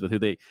Grizzlies with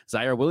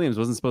Zaire Williams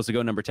wasn't supposed to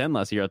go number 10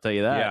 last year, I'll tell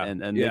you that,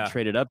 and they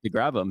traded up to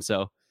grab him.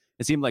 So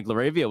it seemed like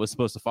LaRavia was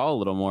supposed to fall a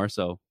little more,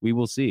 so we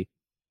will see.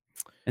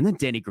 And then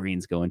Danny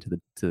Green's going to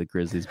the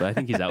Grizzlies, but I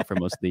think he's out for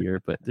most of the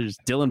year. But there's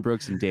Dylan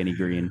Brooks and Danny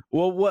Green.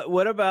 Well,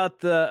 what about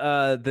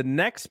the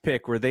next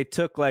pick where they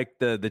took like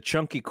the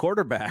chunky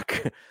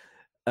quarterback,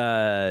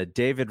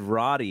 David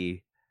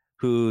Roddy,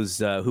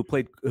 who's a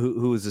 6'4",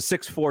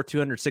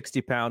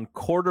 260-pound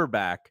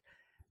quarterback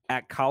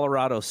at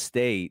Colorado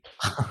State,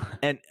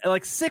 and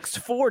like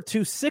 6'4",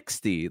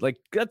 260. Like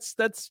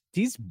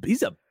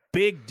he's a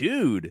big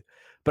dude,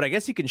 but I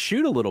guess he can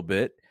shoot a little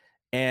bit.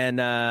 And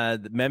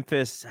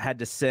Memphis had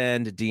to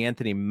send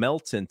DeAnthony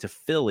Melton to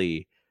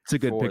Philly. It's a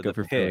good pickup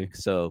for Philly.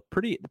 So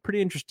pretty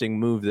interesting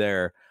move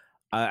there.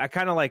 I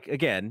kind of like,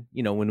 again,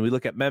 when we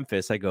look at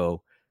Memphis, I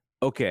go,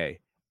 okay,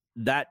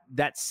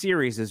 that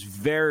series is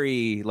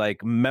very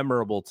like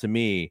memorable to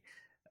me.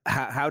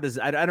 How does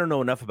I don't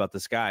know enough about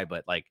this guy,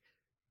 but like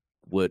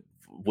would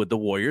the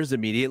Warriors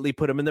immediately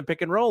put him in the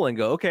pick and roll and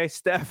go, okay,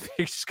 Steph,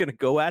 you're just going to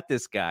go at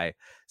this guy?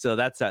 So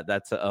that's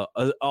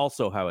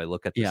also how I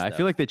look at this. Yeah, I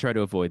feel like they try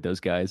to avoid those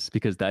guys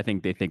because I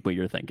think they think what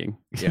you're thinking.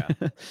 Yeah.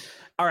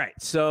 All right.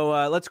 So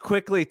let's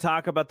quickly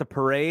talk about the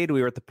parade. We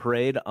were at the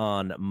parade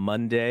on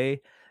Monday.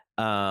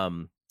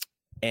 And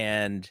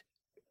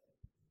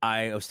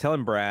I was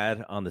telling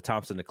Brad on the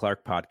Thompson to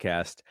Clark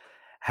podcast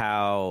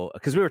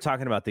because we were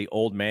talking about the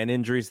old man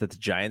injuries that the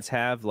Giants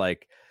have,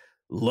 like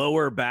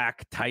lower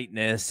back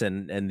tightness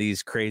and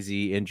these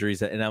crazy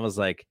injuries. And I was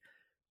like,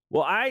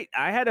 well, I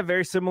had a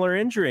very similar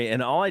injury,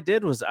 and all I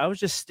did was I was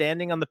just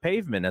standing on the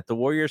pavement at the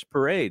Warriors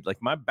parade.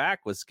 Like my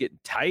back was getting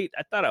tight.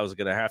 I thought I was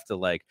going to have to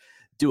like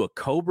do a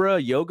Cobra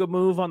yoga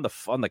move on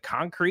the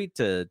concrete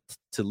to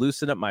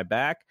loosen up my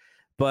back.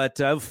 But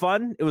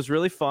fun. It was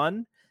really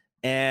fun.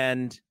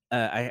 And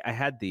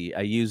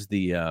I used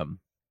the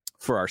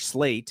for our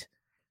slate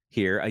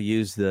here, I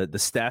used the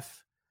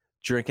Steph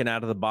drinking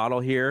out of the bottle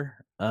here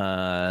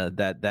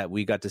that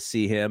we got to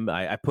see him.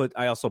 I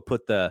also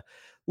put the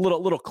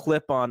little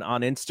clip on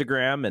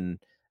Instagram and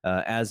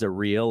as a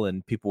reel,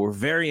 and people were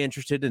very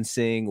interested in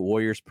seeing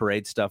Warriors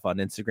parade stuff on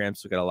Instagram.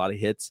 So we got a lot of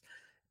hits.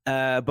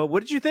 But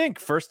what did you think?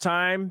 First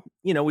time,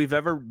 we've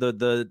ever,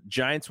 the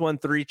Giants won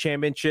 3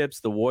 championships.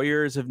 The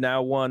Warriors have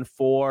now won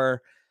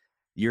 4.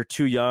 You're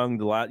too young.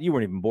 You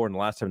weren't even born the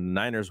last time the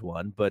Niners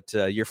won, but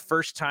your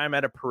first time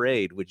at a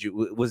parade,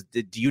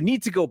 do you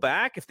need to go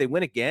back if they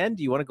win again?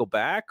 Do you want to go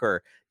back,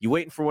 or you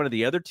waiting for one of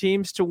the other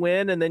teams to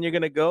win and then you're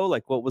going to go?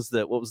 Like, what was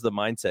the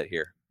mindset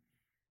here?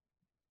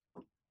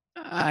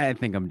 I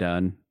think I'm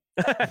done.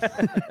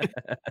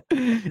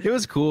 It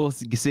was cool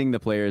seeing the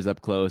players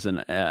up close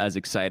and as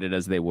excited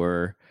as they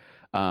were.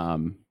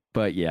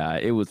 But yeah,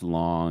 it was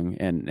long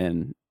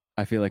and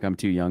I feel like I'm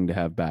too young to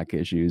have back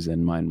issues,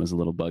 and mine was a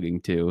little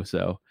bugging too.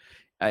 So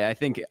I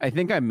think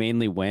I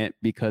mainly went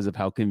because of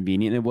how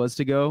convenient it was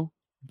to go,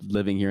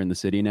 living here in the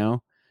city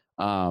now.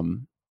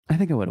 I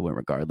think I would have went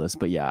regardless,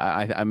 but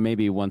yeah, I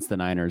maybe once the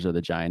Niners or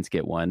the Giants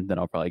get one, then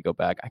I'll probably go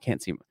back. I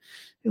can't see.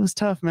 It was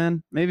tough,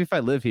 man. Maybe if I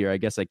live here, I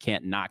guess I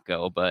can't not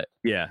go, but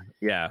yeah.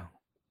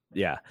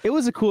 It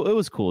was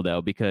cool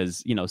though,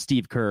 because,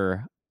 Steve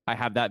Kerr, I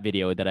have that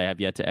video that I have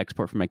yet to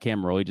export from my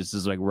camera roll. He just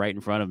is like right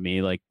in front of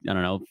me, like, I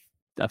don't know,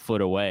 a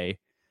foot away.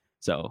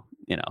 So,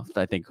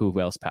 I think who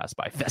else passed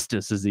by?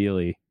 Festus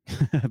Ezeli,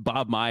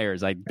 Bob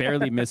Myers. I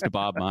barely missed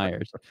Bob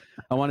Myers.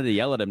 I wanted to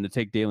yell at him to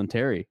take Dalen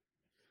Terry.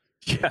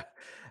 Yeah.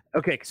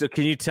 Okay, so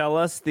can you tell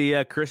us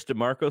the Chris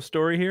DeMarco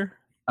story here?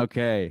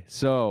 Okay,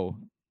 so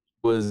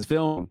was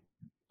filming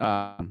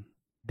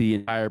the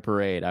entire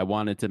parade. I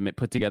wanted to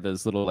put together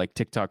this little like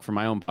TikTok for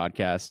my own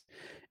podcast,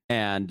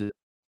 and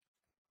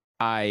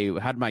I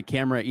had my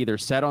camera either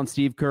set on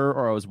Steve Kerr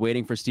or I was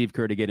waiting for Steve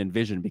Kerr to get in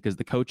vision because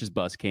the coach's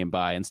bus came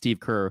by and Steve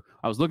Kerr,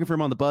 I was looking for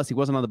him on the bus. He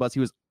wasn't on the bus.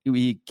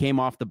 He came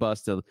off the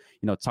bus to,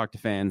 talk to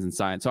fans and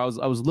sign. So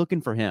I was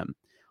looking for him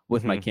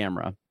with my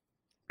camera.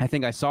 I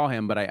think I saw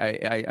him, but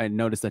I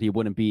noticed that he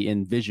wouldn't be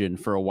in vision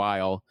for a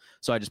while.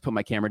 So I just put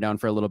my camera down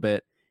for a little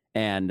bit.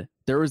 And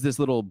there was this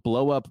little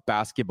blow up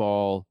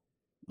basketball,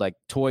 like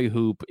toy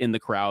hoop in the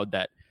crowd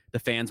that the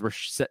fans were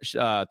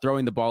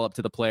throwing the ball up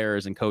to the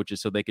players and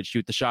coaches so they could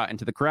shoot the shot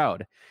into the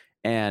crowd.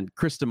 And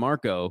Chris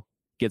DeMarco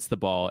gets the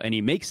ball and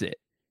he makes it.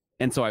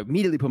 And so I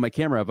immediately put my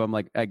camera up. I'm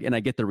like, and I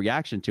get the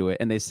reaction to it.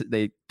 And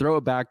they throw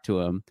it back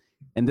to him.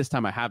 And this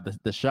time I have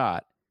the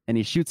shot and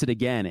he shoots it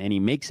again and he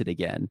makes it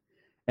again.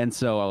 And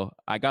so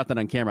I got that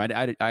on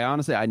camera. I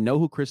honestly, I know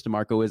who Chris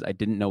DeMarco is. I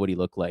didn't know what he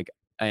looked like.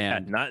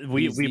 And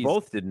we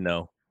both didn't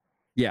know.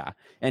 Yeah.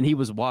 And he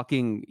was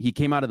walking, he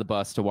came out of the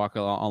bus to walk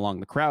along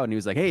the crowd and he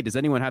was like, hey, does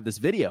anyone have this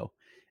video?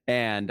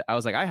 And I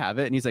was like, I have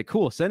it. And he's like,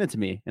 cool, send it to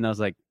me. And I was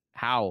like,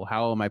 how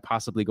am I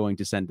possibly going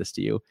to send this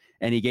to you?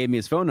 And he gave me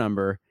his phone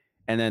number.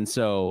 And then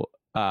so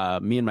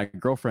me and my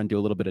girlfriend do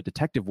a little bit of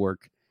detective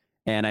work.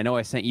 And I know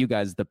I sent you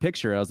guys the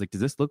picture. I was like,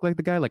 does this look like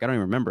the guy? Like, I don't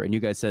even remember. And you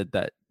guys said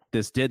that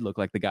this did look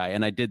like the guy.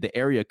 And I did the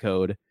area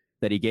code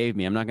that he gave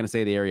me. I'm not going to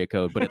say the area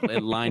code, but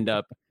it lined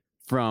up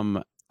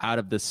from out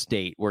of the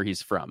state where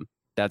he's from.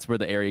 That's where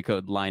the area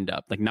code lined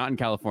up, like not in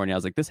California. I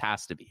was like, this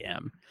has to be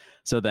him.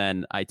 So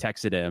then I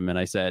texted him and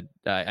I said,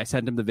 I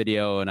sent him the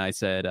video and I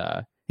said,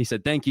 he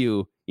said, thank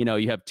you.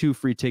 You have 2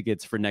 free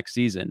tickets for next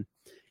season.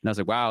 And I was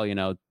like,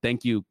 wow,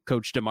 thank you,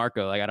 Coach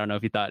DeMarco. Like, I don't know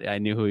if he thought I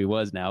knew who he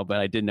was now, but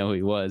I didn't know who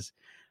he was.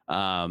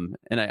 And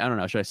I don't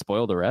know. Should I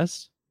spoil the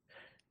rest?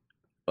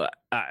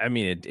 I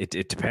mean,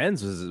 it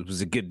depends.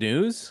 Was it good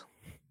news?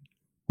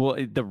 Well,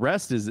 the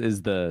rest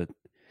is the,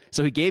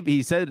 so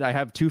he said, I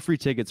have 2 free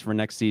tickets for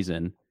next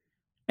season.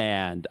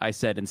 And I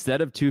said,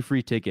 instead of 2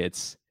 free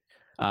tickets,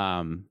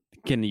 can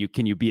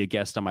you be a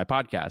guest on my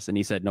podcast? And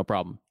he said, no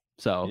problem.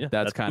 So yeah,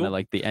 that's kind of cool.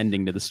 Like the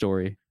ending to the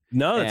story.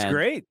 No, that's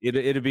great.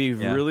 It'd be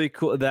really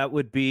cool. That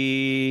would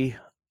be,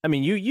 I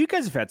mean, you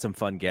guys have had some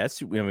fun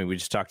guests. I mean, we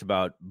just talked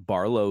about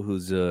Barlow,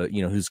 who's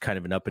who's kind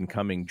of an up and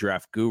coming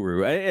draft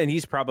guru, and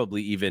he's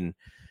probably even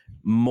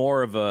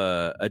more of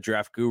a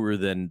draft guru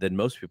than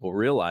most people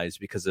realize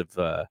because of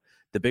the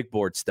big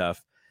board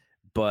stuff.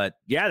 But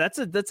yeah,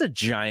 that's a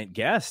giant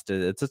guest.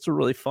 It's a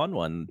really fun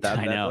one.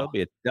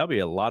 That'll be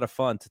a lot of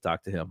fun to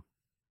talk to him.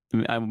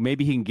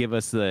 Maybe he can give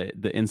us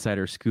the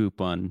insider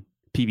scoop on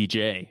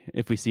PBJ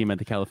if we see him at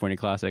the California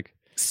Classic.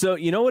 So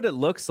you know what it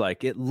looks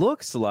like? It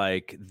looks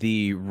like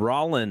the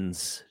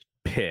Rollins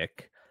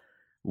pick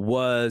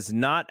was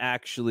not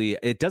actually.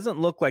 It doesn't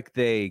look like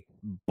they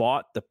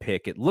bought the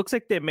pick. It looks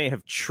like they may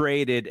have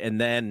traded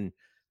and then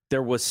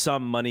there was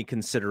some money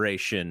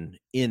consideration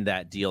in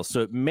that deal.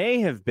 So it may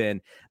have been,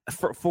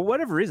 for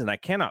whatever reason, I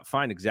cannot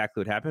find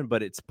exactly what happened,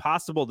 but it's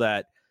possible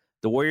that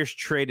the Warriors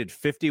traded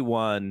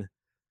 51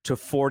 to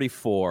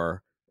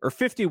 44 or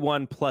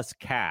 51 plus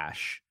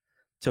cash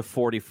to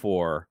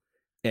 44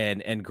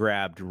 and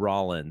grabbed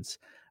Rollins.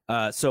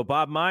 So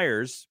Bob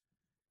Myers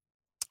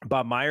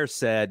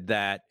said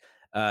that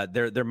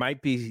there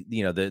might be,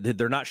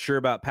 they're not sure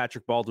about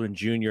Patrick Baldwin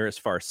Jr. as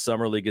far as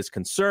Summer League is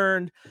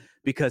concerned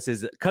because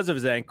of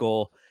his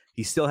ankle.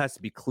 He still has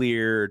to be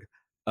cleared.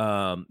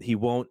 He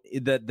won't.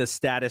 The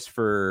status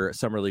for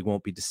Summer League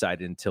won't be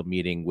decided until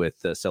meeting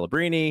with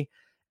Celebrini.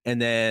 And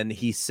then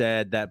he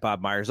said that Bob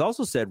Myers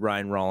also said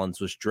Ryan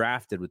Rollins was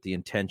drafted with the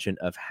intention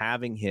of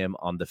having him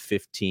on the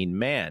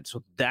 15-man.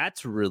 So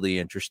that's really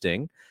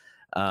interesting.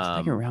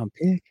 Second round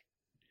pick.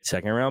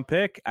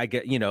 I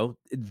get,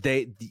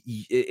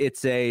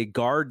 it's a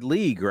guard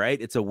league,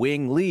 right? It's a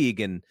wing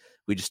league. And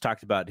we just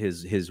talked about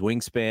his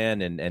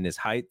wingspan and his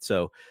height.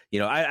 So,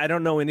 I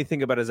don't know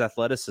anything about his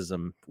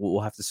athleticism.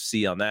 We'll have to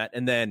see on that.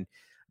 And then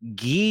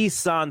Gui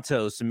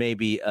Santos may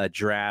be a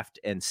draft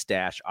and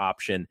stash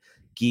option.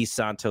 Gui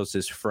Santos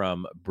is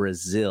from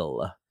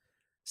Brazil.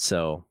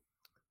 So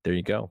there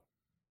you go.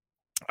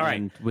 All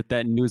right. And with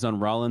that news on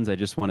Rollins, I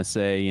just want to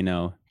say,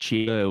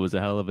 Chia, it was a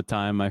hell of a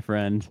time, my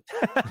friend.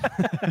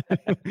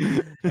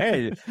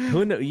 Hey,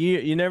 who know?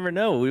 You never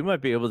know. We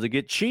might be able to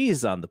get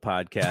Cheese on the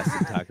podcast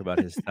and talk about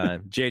his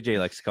time. JJ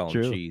likes to call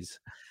him Cheese.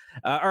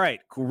 All right,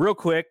 real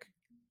quick,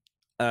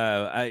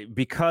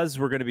 because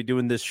we're going to be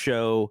doing this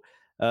show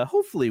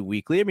hopefully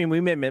weekly. I mean,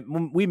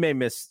 we may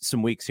miss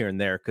some weeks here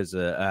and there because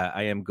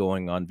I am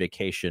going on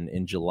vacation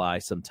in July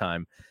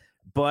sometime.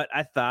 But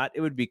I thought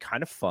it would be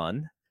kind of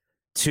fun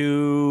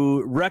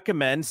to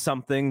recommend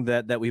something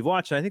that we've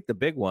watched. And I think the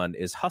big one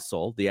is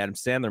Hustle, the Adam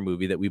Sandler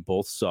movie that we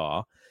both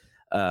saw.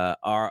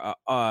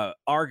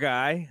 Our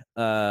guy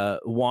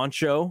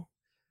Wancho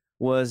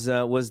was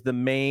the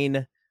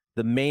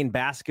main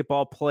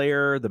basketball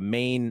player, the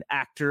main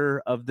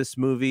actor of this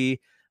movie.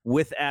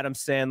 with Adam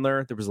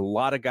Sandler. There was a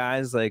lot of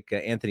guys like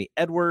Anthony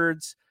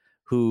Edwards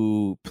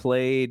who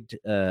played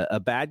a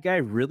bad guy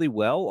really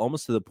well,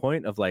 almost to the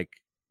point of like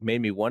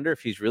made me wonder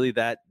if he's really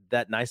that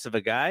nice of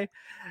a guy,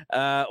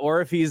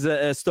 or if he's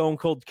a stone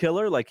cold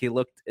killer like he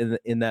looked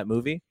in that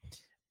movie.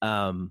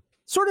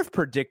 Sort of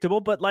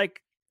predictable, but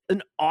like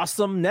an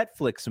awesome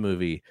Netflix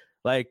movie.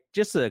 Like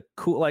just a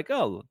cool, like,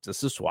 oh,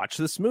 let's just watch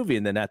this movie.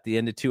 And then at the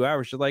end of 2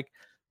 hours, you're like,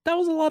 that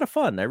was a lot of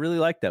fun. I really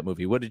liked that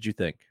movie. What did you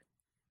think?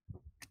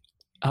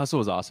 Hustle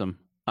was awesome.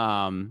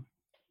 I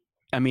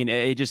mean,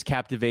 it just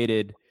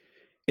captivated.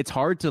 It's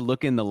hard to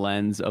look in the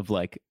lens of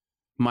like,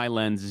 my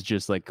lens is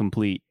just like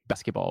complete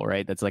basketball,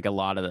 right? That's like a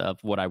lot of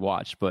what I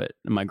watch. But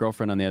my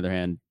girlfriend, on the other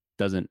hand,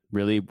 doesn't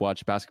really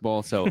watch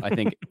basketball. So I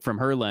think from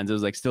her lens, it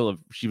was like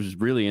she was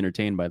really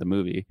entertained by the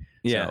movie.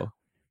 Yeah. So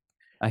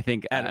I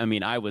think, I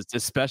mean, I was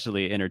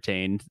especially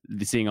entertained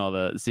seeing all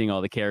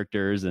the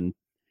characters and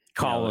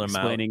calling them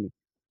out.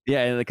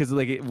 Yeah, because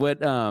like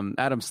what Adam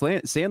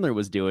Sandler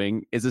was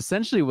doing is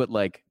essentially what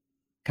like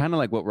kind of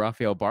like what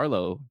Rafael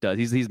Barlow does.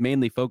 He's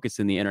mainly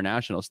focused in the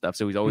international stuff,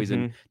 so he's always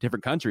in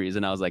different countries.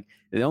 And I was like,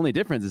 the only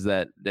difference is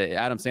that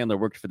Adam Sandler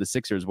worked for the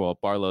Sixers, while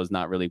Barlow's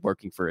not really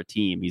working for a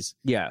team. He's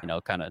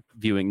kind of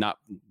viewing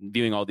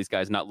all these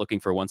guys, not looking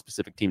for one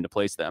specific team to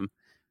place them.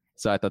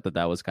 So I thought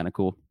that was kind of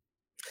cool.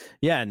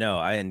 Yeah,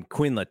 no, and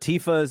Queen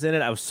Latifah is in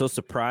it. I was so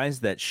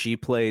surprised that she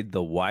played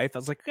the wife. I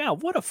was like, yeah,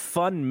 what a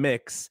fun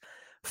mix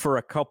for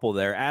a couple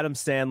there. Adam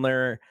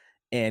Sandler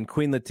and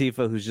Queen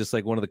Latifah, who's just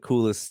like one of the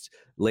coolest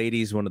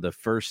ladies, one of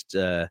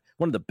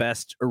the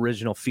best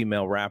original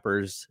female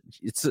rappers.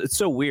 It's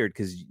so weird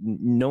because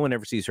no one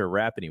ever sees her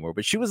rap anymore,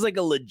 but she was like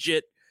a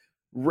legit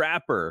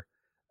rapper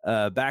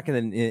back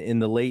in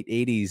the late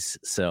 80s.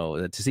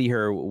 So to see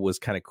her was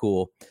kind of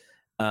cool.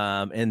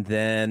 And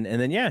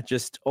then yeah,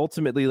 just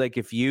ultimately, like,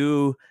 if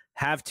you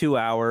have 2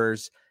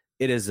 hours,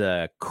 it is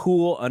a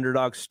cool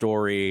underdog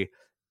story,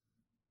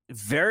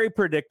 very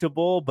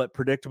predictable, but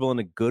predictable in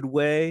a good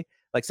way.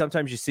 Like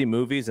sometimes you see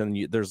movies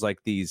and there's like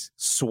these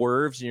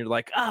swerves and you're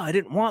like, oh, I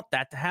didn't want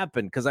that to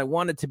happen because I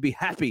wanted to be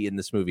happy in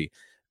this movie.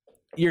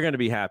 You're going to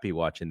be happy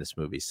watching this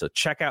movie. So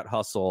check out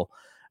Hustle.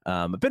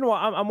 I'm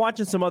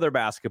watching some other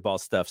basketball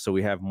stuff, so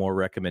we have more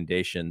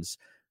recommendations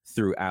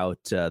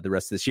throughout the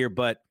rest of this year.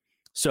 But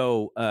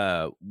so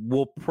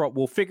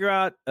we'll figure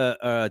out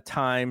a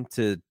time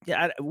to.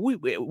 Yeah,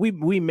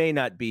 we may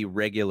not be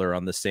regular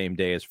on the same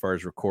day as far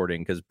as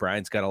recording because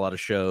Brian's got a lot of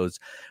shows.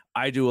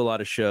 I do a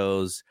lot of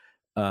shows,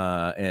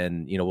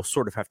 and we'll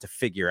sort of have to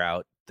figure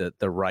out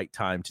the right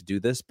time to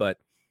do this. But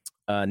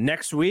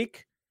next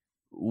week,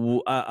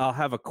 I'll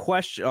have a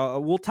question.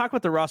 We'll talk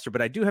about the roster,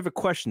 but I do have a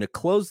question to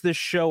close this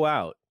show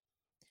out.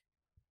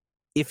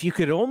 If you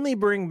could only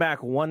bring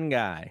back one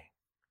guy,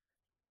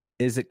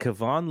 is it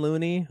Kevon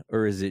Looney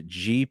or is it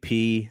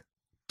GP2?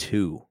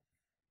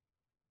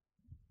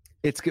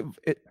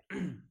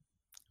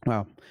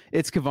 Wow.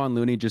 It's Kevon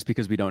Looney just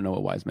because we don't know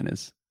what Wiseman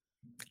is.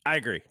 I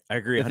agree.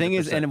 100%. The thing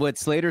is, and what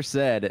Slater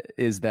said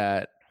is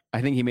that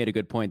I think he made a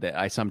good point that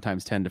I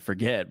sometimes tend to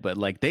forget, but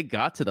like they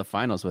got to the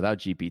finals without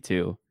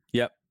GP2.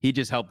 Yep. He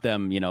just helped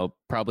them,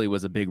 probably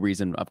was a big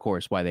reason, of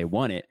course, why they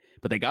won it,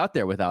 but they got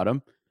there without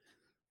him.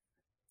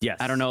 Yes.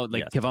 I don't know.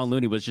 Like Kevon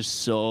Looney was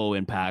just so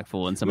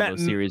impactful in some of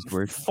those series.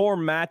 For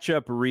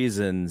matchup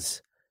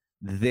reasons,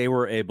 they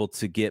were able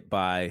to get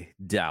by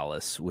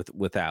Dallas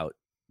without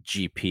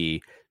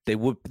GP.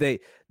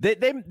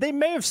 They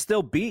may have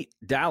still beat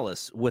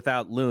Dallas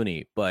without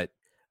Looney, but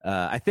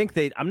I think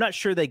I'm not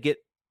sure they get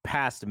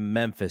past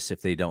Memphis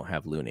if they don't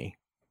have Looney.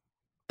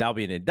 That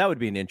would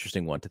be an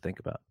interesting one to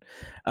think about.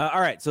 All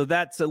right, so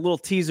that's a little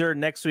teaser.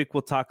 Next week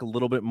we'll talk a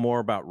little bit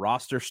more about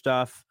roster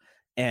stuff,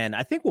 and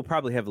I think we'll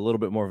probably have a little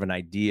bit more of an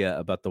idea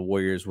about the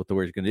Warriors, what the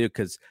Warriors are going to do.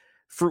 Because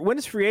when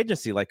is free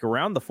agency? Like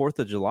around the 4th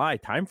of July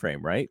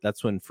timeframe, right?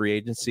 That's when free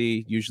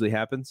agency usually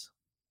happens.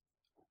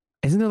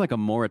 Isn't there like a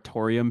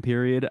moratorium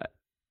period?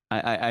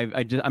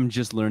 I'm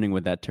just learning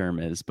what that term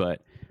is,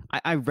 but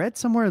I read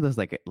somewhere there's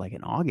like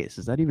in August.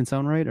 Does that even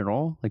sound right at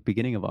all? Like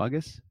beginning of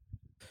August?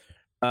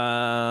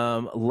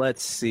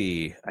 Let's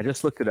see. I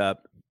just looked it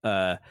up.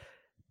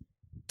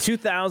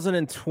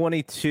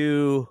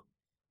 2022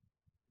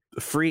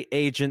 free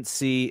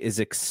agency is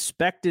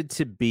expected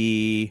to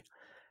be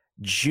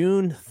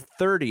June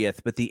 30th,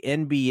 but the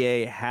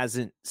NBA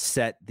hasn't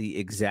set the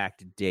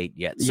exact date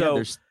yet. Yeah, so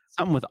there's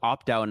something with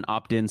opt-out and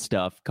opt-in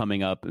stuff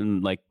coming up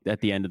and like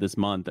at the end of this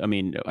month. I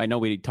mean, I know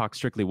we talk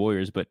strictly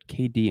Warriors, but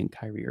KD and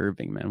Kyrie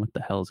Irving, man, what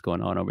the hell is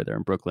going on over there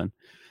in Brooklyn?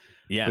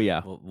 Yeah, but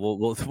yeah,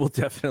 we'll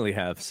definitely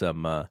have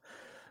some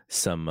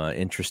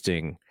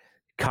interesting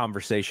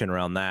conversation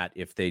around that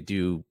if they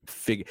do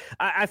figure.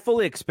 I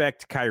fully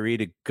expect Kyrie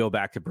to go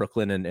back to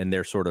Brooklyn and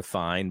they're sort of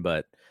fine,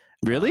 but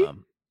really,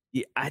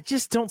 yeah, I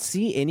just don't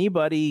see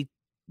anybody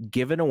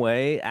giving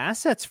away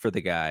assets for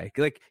the guy.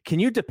 Like, can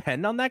you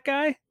depend on that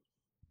guy?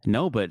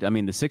 No, but I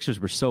mean, the Sixers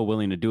were so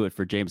willing to do it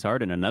for James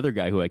Harden, another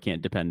guy who I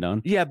can't depend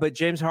on. Yeah, but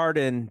James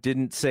Harden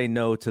didn't say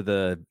no to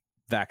the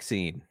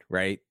vaccine,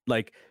 right?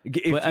 Like,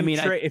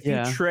 if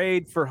you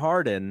trade for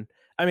Harden,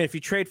 I mean, if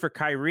you trade for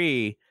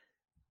Kyrie,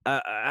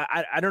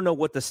 I don't know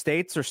what the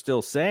states are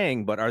still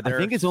saying, but are there? I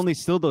think it's only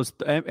still those.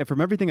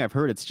 From everything I've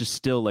heard, it's just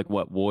still like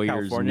what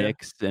Warriors, California?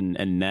 Knicks, and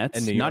Nets.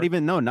 And New not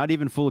York? not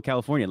even full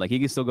California. Like he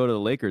can still go to the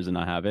Lakers and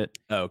not have it.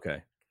 Oh,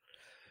 okay.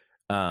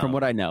 From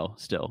what I know,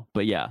 still.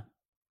 But yeah,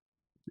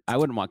 I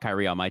wouldn't want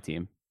Kyrie on my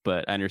team.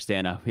 But I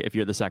understand if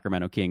you're the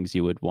Sacramento Kings,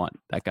 you would want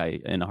that guy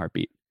in a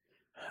heartbeat.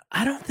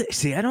 I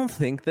don't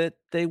think that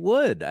they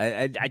would.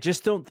 I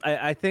just don't.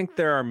 I think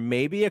there are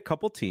maybe a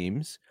couple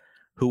teams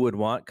who would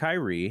want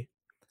Kyrie.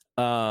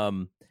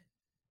 And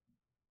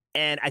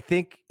I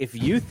think if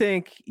you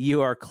think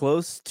you are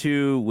close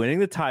to winning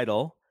the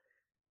title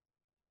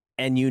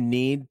and you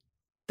need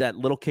that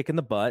little kick in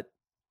the butt,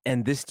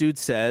 and this dude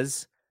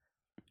says,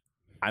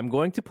 I'm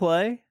going to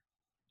play,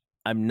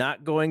 I'm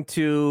not going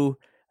to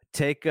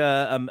take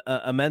a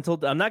mental,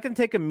 I'm not going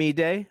to take a me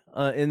day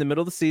in the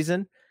middle of the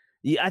season.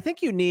 I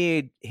think you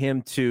need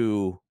him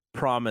to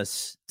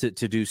promise to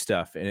do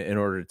stuff in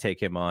order to take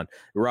him on.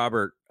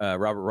 Robert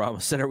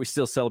Ramos said, are we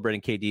still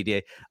celebrating KD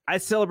Day? I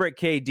celebrate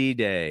KD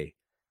Day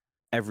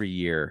every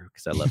year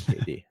because I love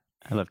KD.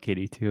 I love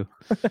KD too.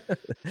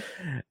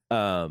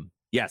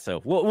 Yeah,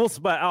 so we'll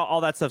but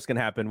all that stuff's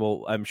gonna happen.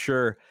 Well, I'm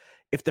sure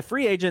if the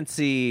free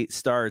agency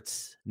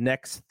starts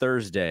next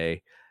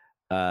Thursday,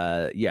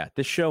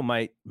 this show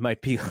might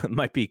be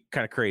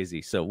kind of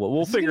crazy. So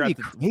we'll figure out.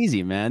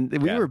 Crazy, man.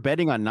 We were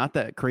betting on not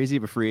that crazy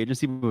of a free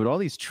agency, but with all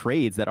these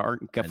trades that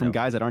aren't from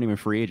guys that aren't even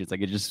free agents,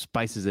 like it just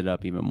spices it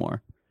up even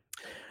more.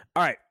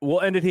 All right,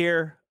 we'll end it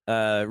here.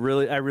 I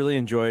really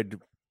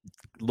enjoyed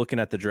looking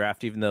at the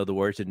draft, even though the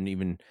Warriors didn't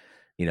even,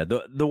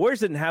 the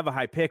Warriors didn't have a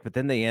high pick, but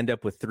then they end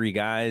up with three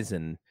guys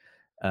and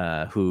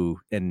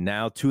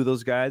now two of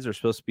those guys are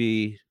supposed to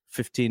be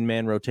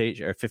 15-man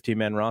rotation or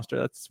 15-man roster.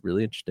 That's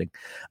really interesting.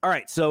 All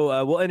right,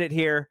 so we'll end it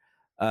here.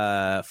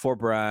 For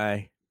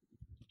Bri,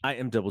 I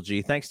am Double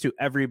G. Thanks to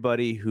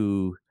everybody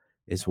who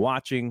is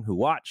watching, who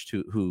watched,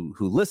 who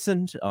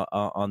listened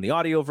on the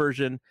audio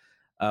version.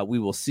 We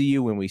will see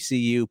you when we see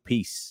you.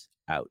 Peace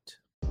out.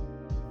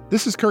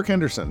 This is Kirk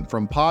Henderson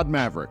from Pod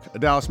Maverick, a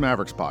Dallas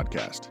Mavericks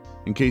podcast.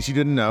 In case you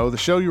didn't know, the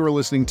show you are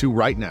listening to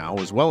right now,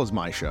 as well as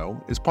my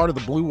show, is part of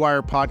the Blue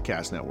Wire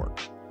Podcast Network.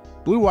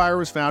 Blue Wire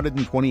was founded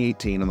in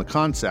 2018 on the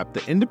concept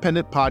that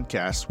independent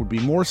podcasts would be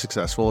more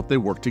successful if they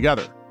worked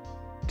together.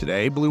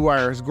 Today, Blue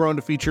Wire has grown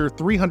to feature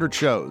 300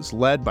 shows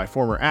led by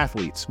former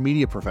athletes,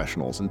 media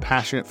professionals, and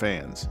passionate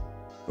fans.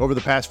 Over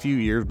the past few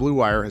years, Blue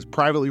Wire has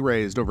privately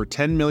raised over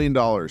 $10 million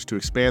to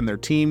expand their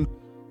team,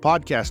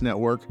 podcast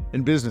network,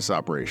 and business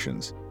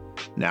operations.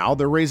 Now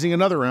they're raising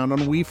another round on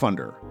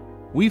WeFunder.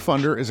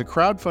 WeFunder is a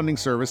crowdfunding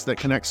service that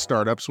connects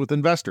startups with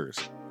investors.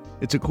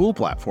 It's a cool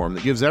platform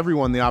that gives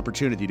everyone the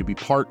opportunity to be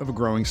part of a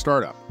growing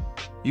startup.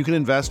 You can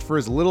invest for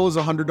as little as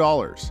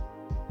 $100.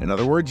 In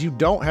other words, you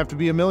don't have to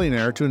be a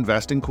millionaire to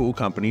invest in cool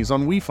companies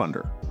on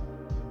WeFunder.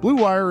 Blue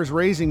Wire is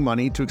raising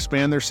money to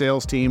expand their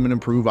sales team and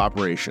improve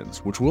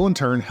operations, which will in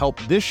turn help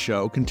this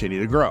show continue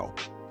to grow.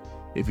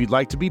 If you'd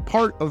like to be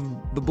part of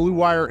the Blue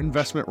Wire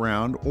investment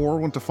round or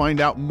want to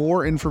find out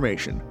more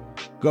information,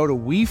 go to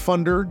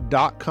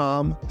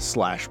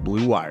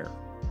wefunder.com/bluewire.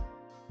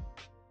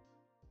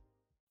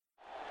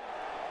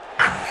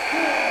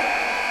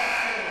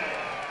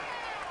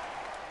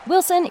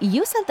 Wilson,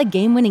 you sent the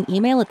game-winning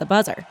email at the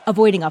buzzer,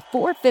 avoiding a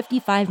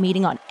 4:55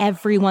 meeting on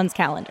everyone's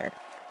calendar.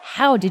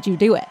 How did you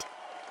do it?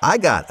 I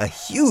got a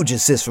huge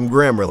assist from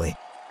Grammarly,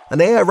 an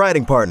AI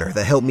writing partner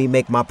that helped me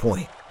make my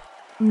point.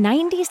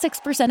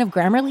 96% of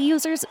Grammarly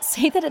users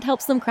say that it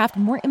helps them craft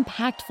more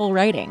impactful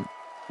writing.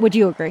 Would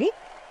you agree?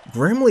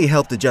 Grammarly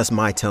helped adjust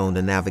my tone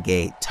to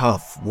navigate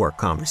tough work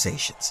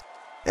conversations.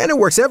 And it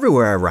works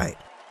everywhere I write,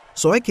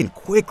 so I can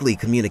quickly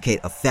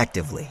communicate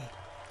effectively.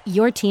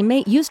 Your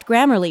teammate used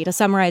Grammarly to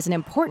summarize an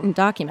important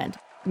document,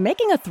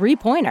 making a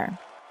 3-pointer.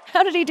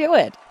 How did he do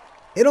it?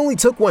 It only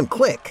took one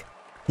click.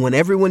 When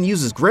everyone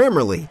uses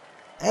Grammarly,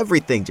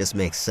 everything just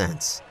makes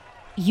sense.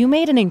 You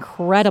made an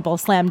incredible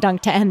slam dunk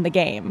to end the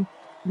game.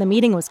 The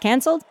meeting was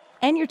canceled,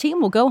 and your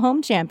team will go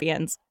home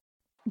champions.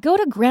 Go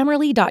to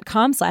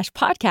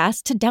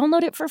Grammarly.com/podcast to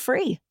download it for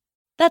free.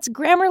 That's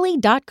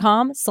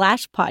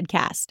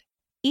Grammarly.com/podcast.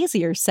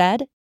 Easier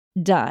said,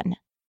 done.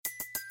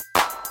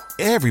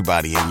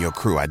 Everybody in your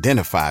crew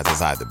identifies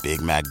as either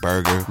Big Mac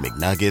Burger,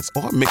 McNuggets,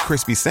 or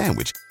McCrispy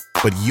Sandwich.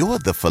 But you're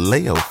the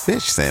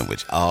Filet-O-Fish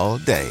Sandwich all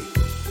day.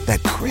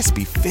 That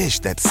crispy fish,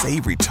 that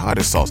savory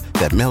tartar sauce,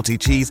 that melty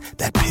cheese,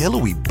 that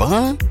pillowy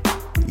bun.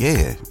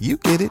 Yeah, you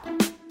get it.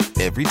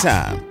 Every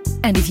time.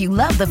 And if you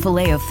love the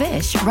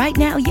Filet-O-Fish, right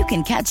now you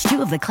can catch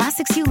two of the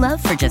classics you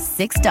love for just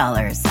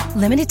 $6.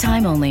 Limited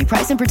time only.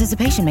 Price and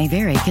participation may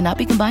vary. Cannot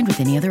be combined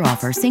with any other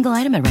offer. Single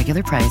item at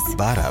regular price.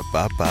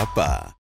 Ba-da-ba-ba-ba.